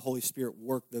you letting the Holy Spirit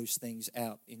work those things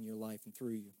out in your life and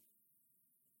through you?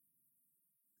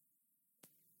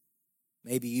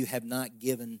 Maybe you have not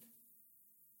given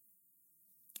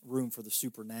room for the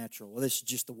supernatural. Well, this is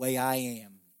just the way I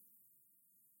am.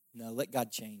 No, let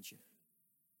God change you.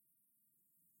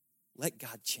 Let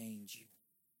God change you.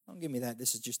 Don't give me that.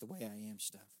 This is just the way I am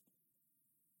stuff.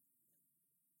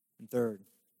 And third,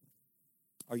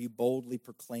 are you boldly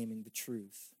proclaiming the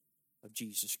truth of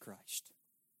Jesus Christ?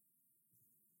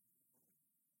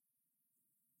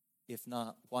 If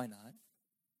not, why not?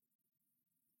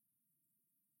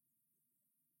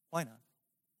 Why not?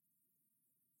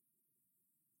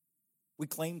 We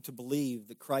claim to believe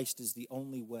that Christ is the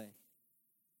only way.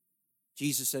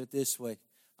 Jesus said it this way: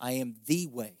 I am the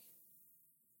way.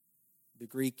 The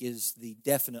Greek is the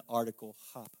definite article,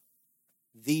 hop.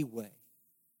 The way,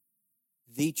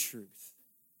 the truth,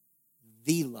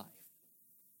 the life.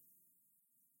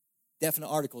 Definite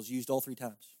articles used all three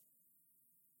times.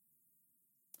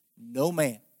 No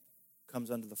man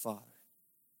comes unto the Father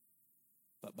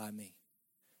but by me.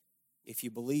 If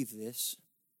you believe this,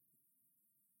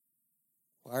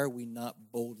 why are we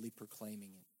not boldly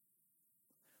proclaiming it?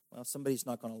 Well, somebody's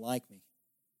not going to like me.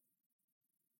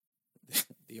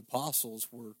 The apostles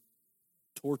were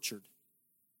tortured,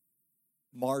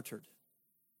 martyred.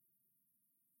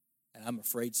 And I'm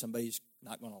afraid somebody's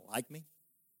not going to like me.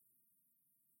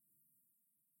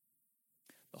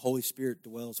 The Holy Spirit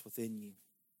dwells within you,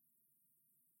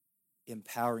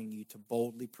 empowering you to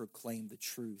boldly proclaim the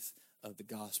truth of the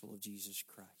gospel of Jesus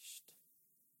Christ.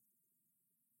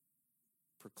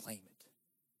 Proclaim it.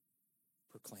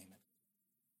 Proclaim it.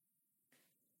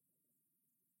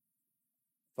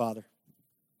 Father,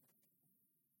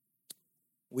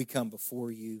 we come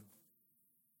before you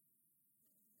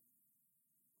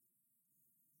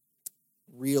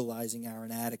realizing our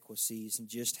inadequacies and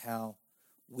just how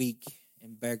weak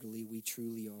and beggarly we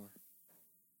truly are.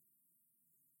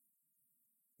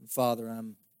 And Father,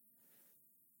 I'm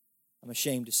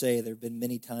ashamed to say there have been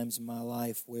many times in my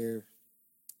life where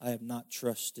I have not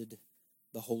trusted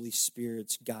the Holy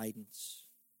Spirit's guidance.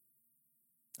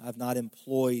 I've not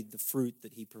employed the fruit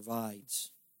that He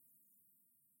provides.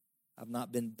 I've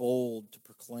not been bold to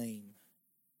proclaim.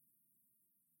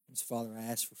 And so, Father, I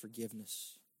ask for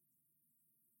forgiveness.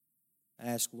 I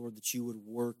ask, Lord, that you would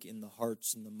work in the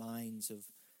hearts and the minds of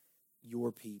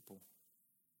your people.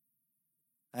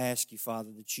 I ask you,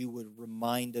 Father, that you would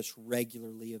remind us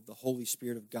regularly of the Holy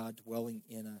Spirit of God dwelling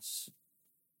in us.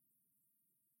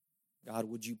 God,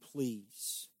 would you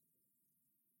please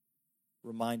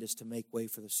remind us to make way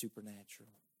for the supernatural?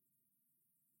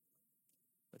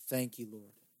 But thank you,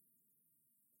 Lord,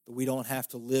 that we don't have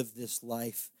to live this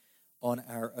life on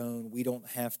our own. We don't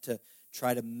have to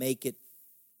try to make it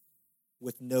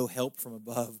with no help from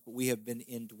above, but we have been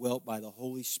indwelt by the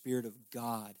Holy Spirit of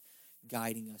God,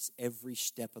 guiding us every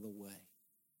step of the way,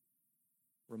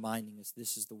 reminding us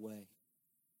this is the way.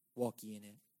 Walk ye in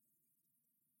it.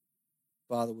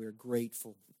 Father, we are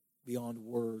grateful beyond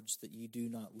words that you do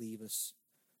not leave us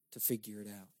to figure it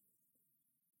out,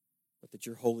 but that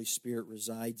your Holy Spirit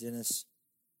resides in us,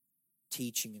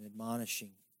 teaching and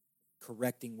admonishing,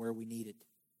 correcting where we need it,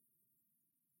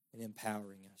 and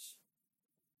empowering us.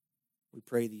 We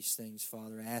pray these things,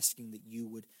 Father, asking that you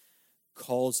would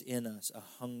cause in us a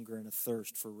hunger and a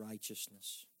thirst for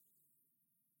righteousness.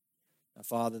 Now,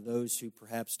 Father, those who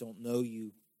perhaps don't know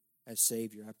you as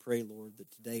Savior, I pray, Lord, that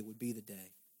today would be the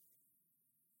day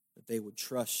that they would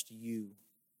trust you,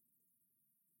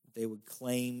 that they would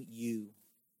claim you,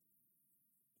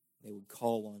 they would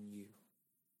call on you.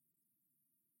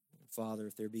 And Father,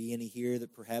 if there be any here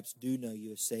that perhaps do know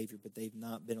you as Savior, but they've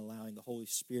not been allowing the Holy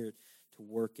Spirit to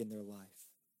work in their life,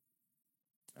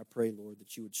 I pray, Lord,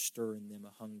 that you would stir in them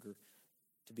a hunger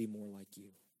to be more like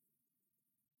you.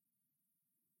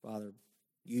 Father,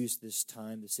 use this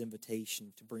time, this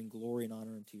invitation to bring glory and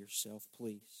honor unto yourself,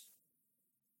 please.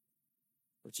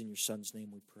 For it's in your Son's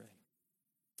name we pray.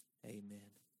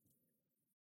 Amen.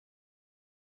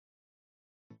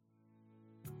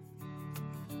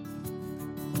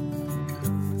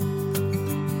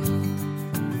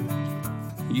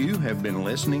 You have been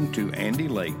listening to Andy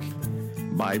Lake,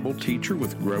 Bible teacher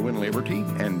with Grow in Liberty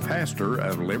and pastor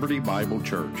of Liberty Bible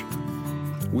Church.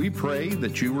 We pray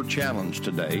that you were challenged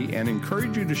today and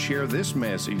encourage you to share this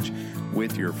message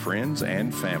with your friends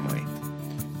and family.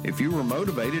 If you were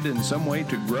motivated in some way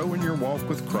to grow in your walk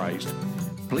with Christ,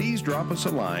 please drop us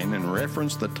a line and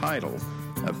reference the title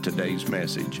of today's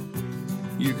message.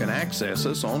 You can access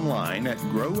us online at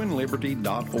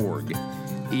growinliberty.org.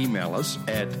 Email us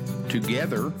at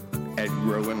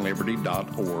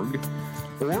together@growinliberty.org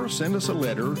or send us a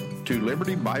letter to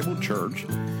Liberty Bible Church,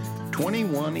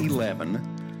 2111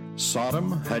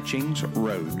 Sodom Hutchings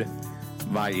Road,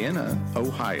 Vienna,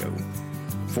 Ohio,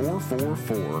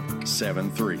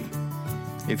 44473.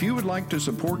 If you would like to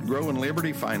support Grow in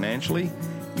Liberty financially,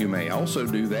 you may also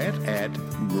do that at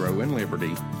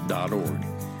growinliberty.org.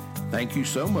 Thank you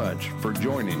so much for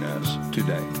joining us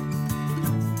today.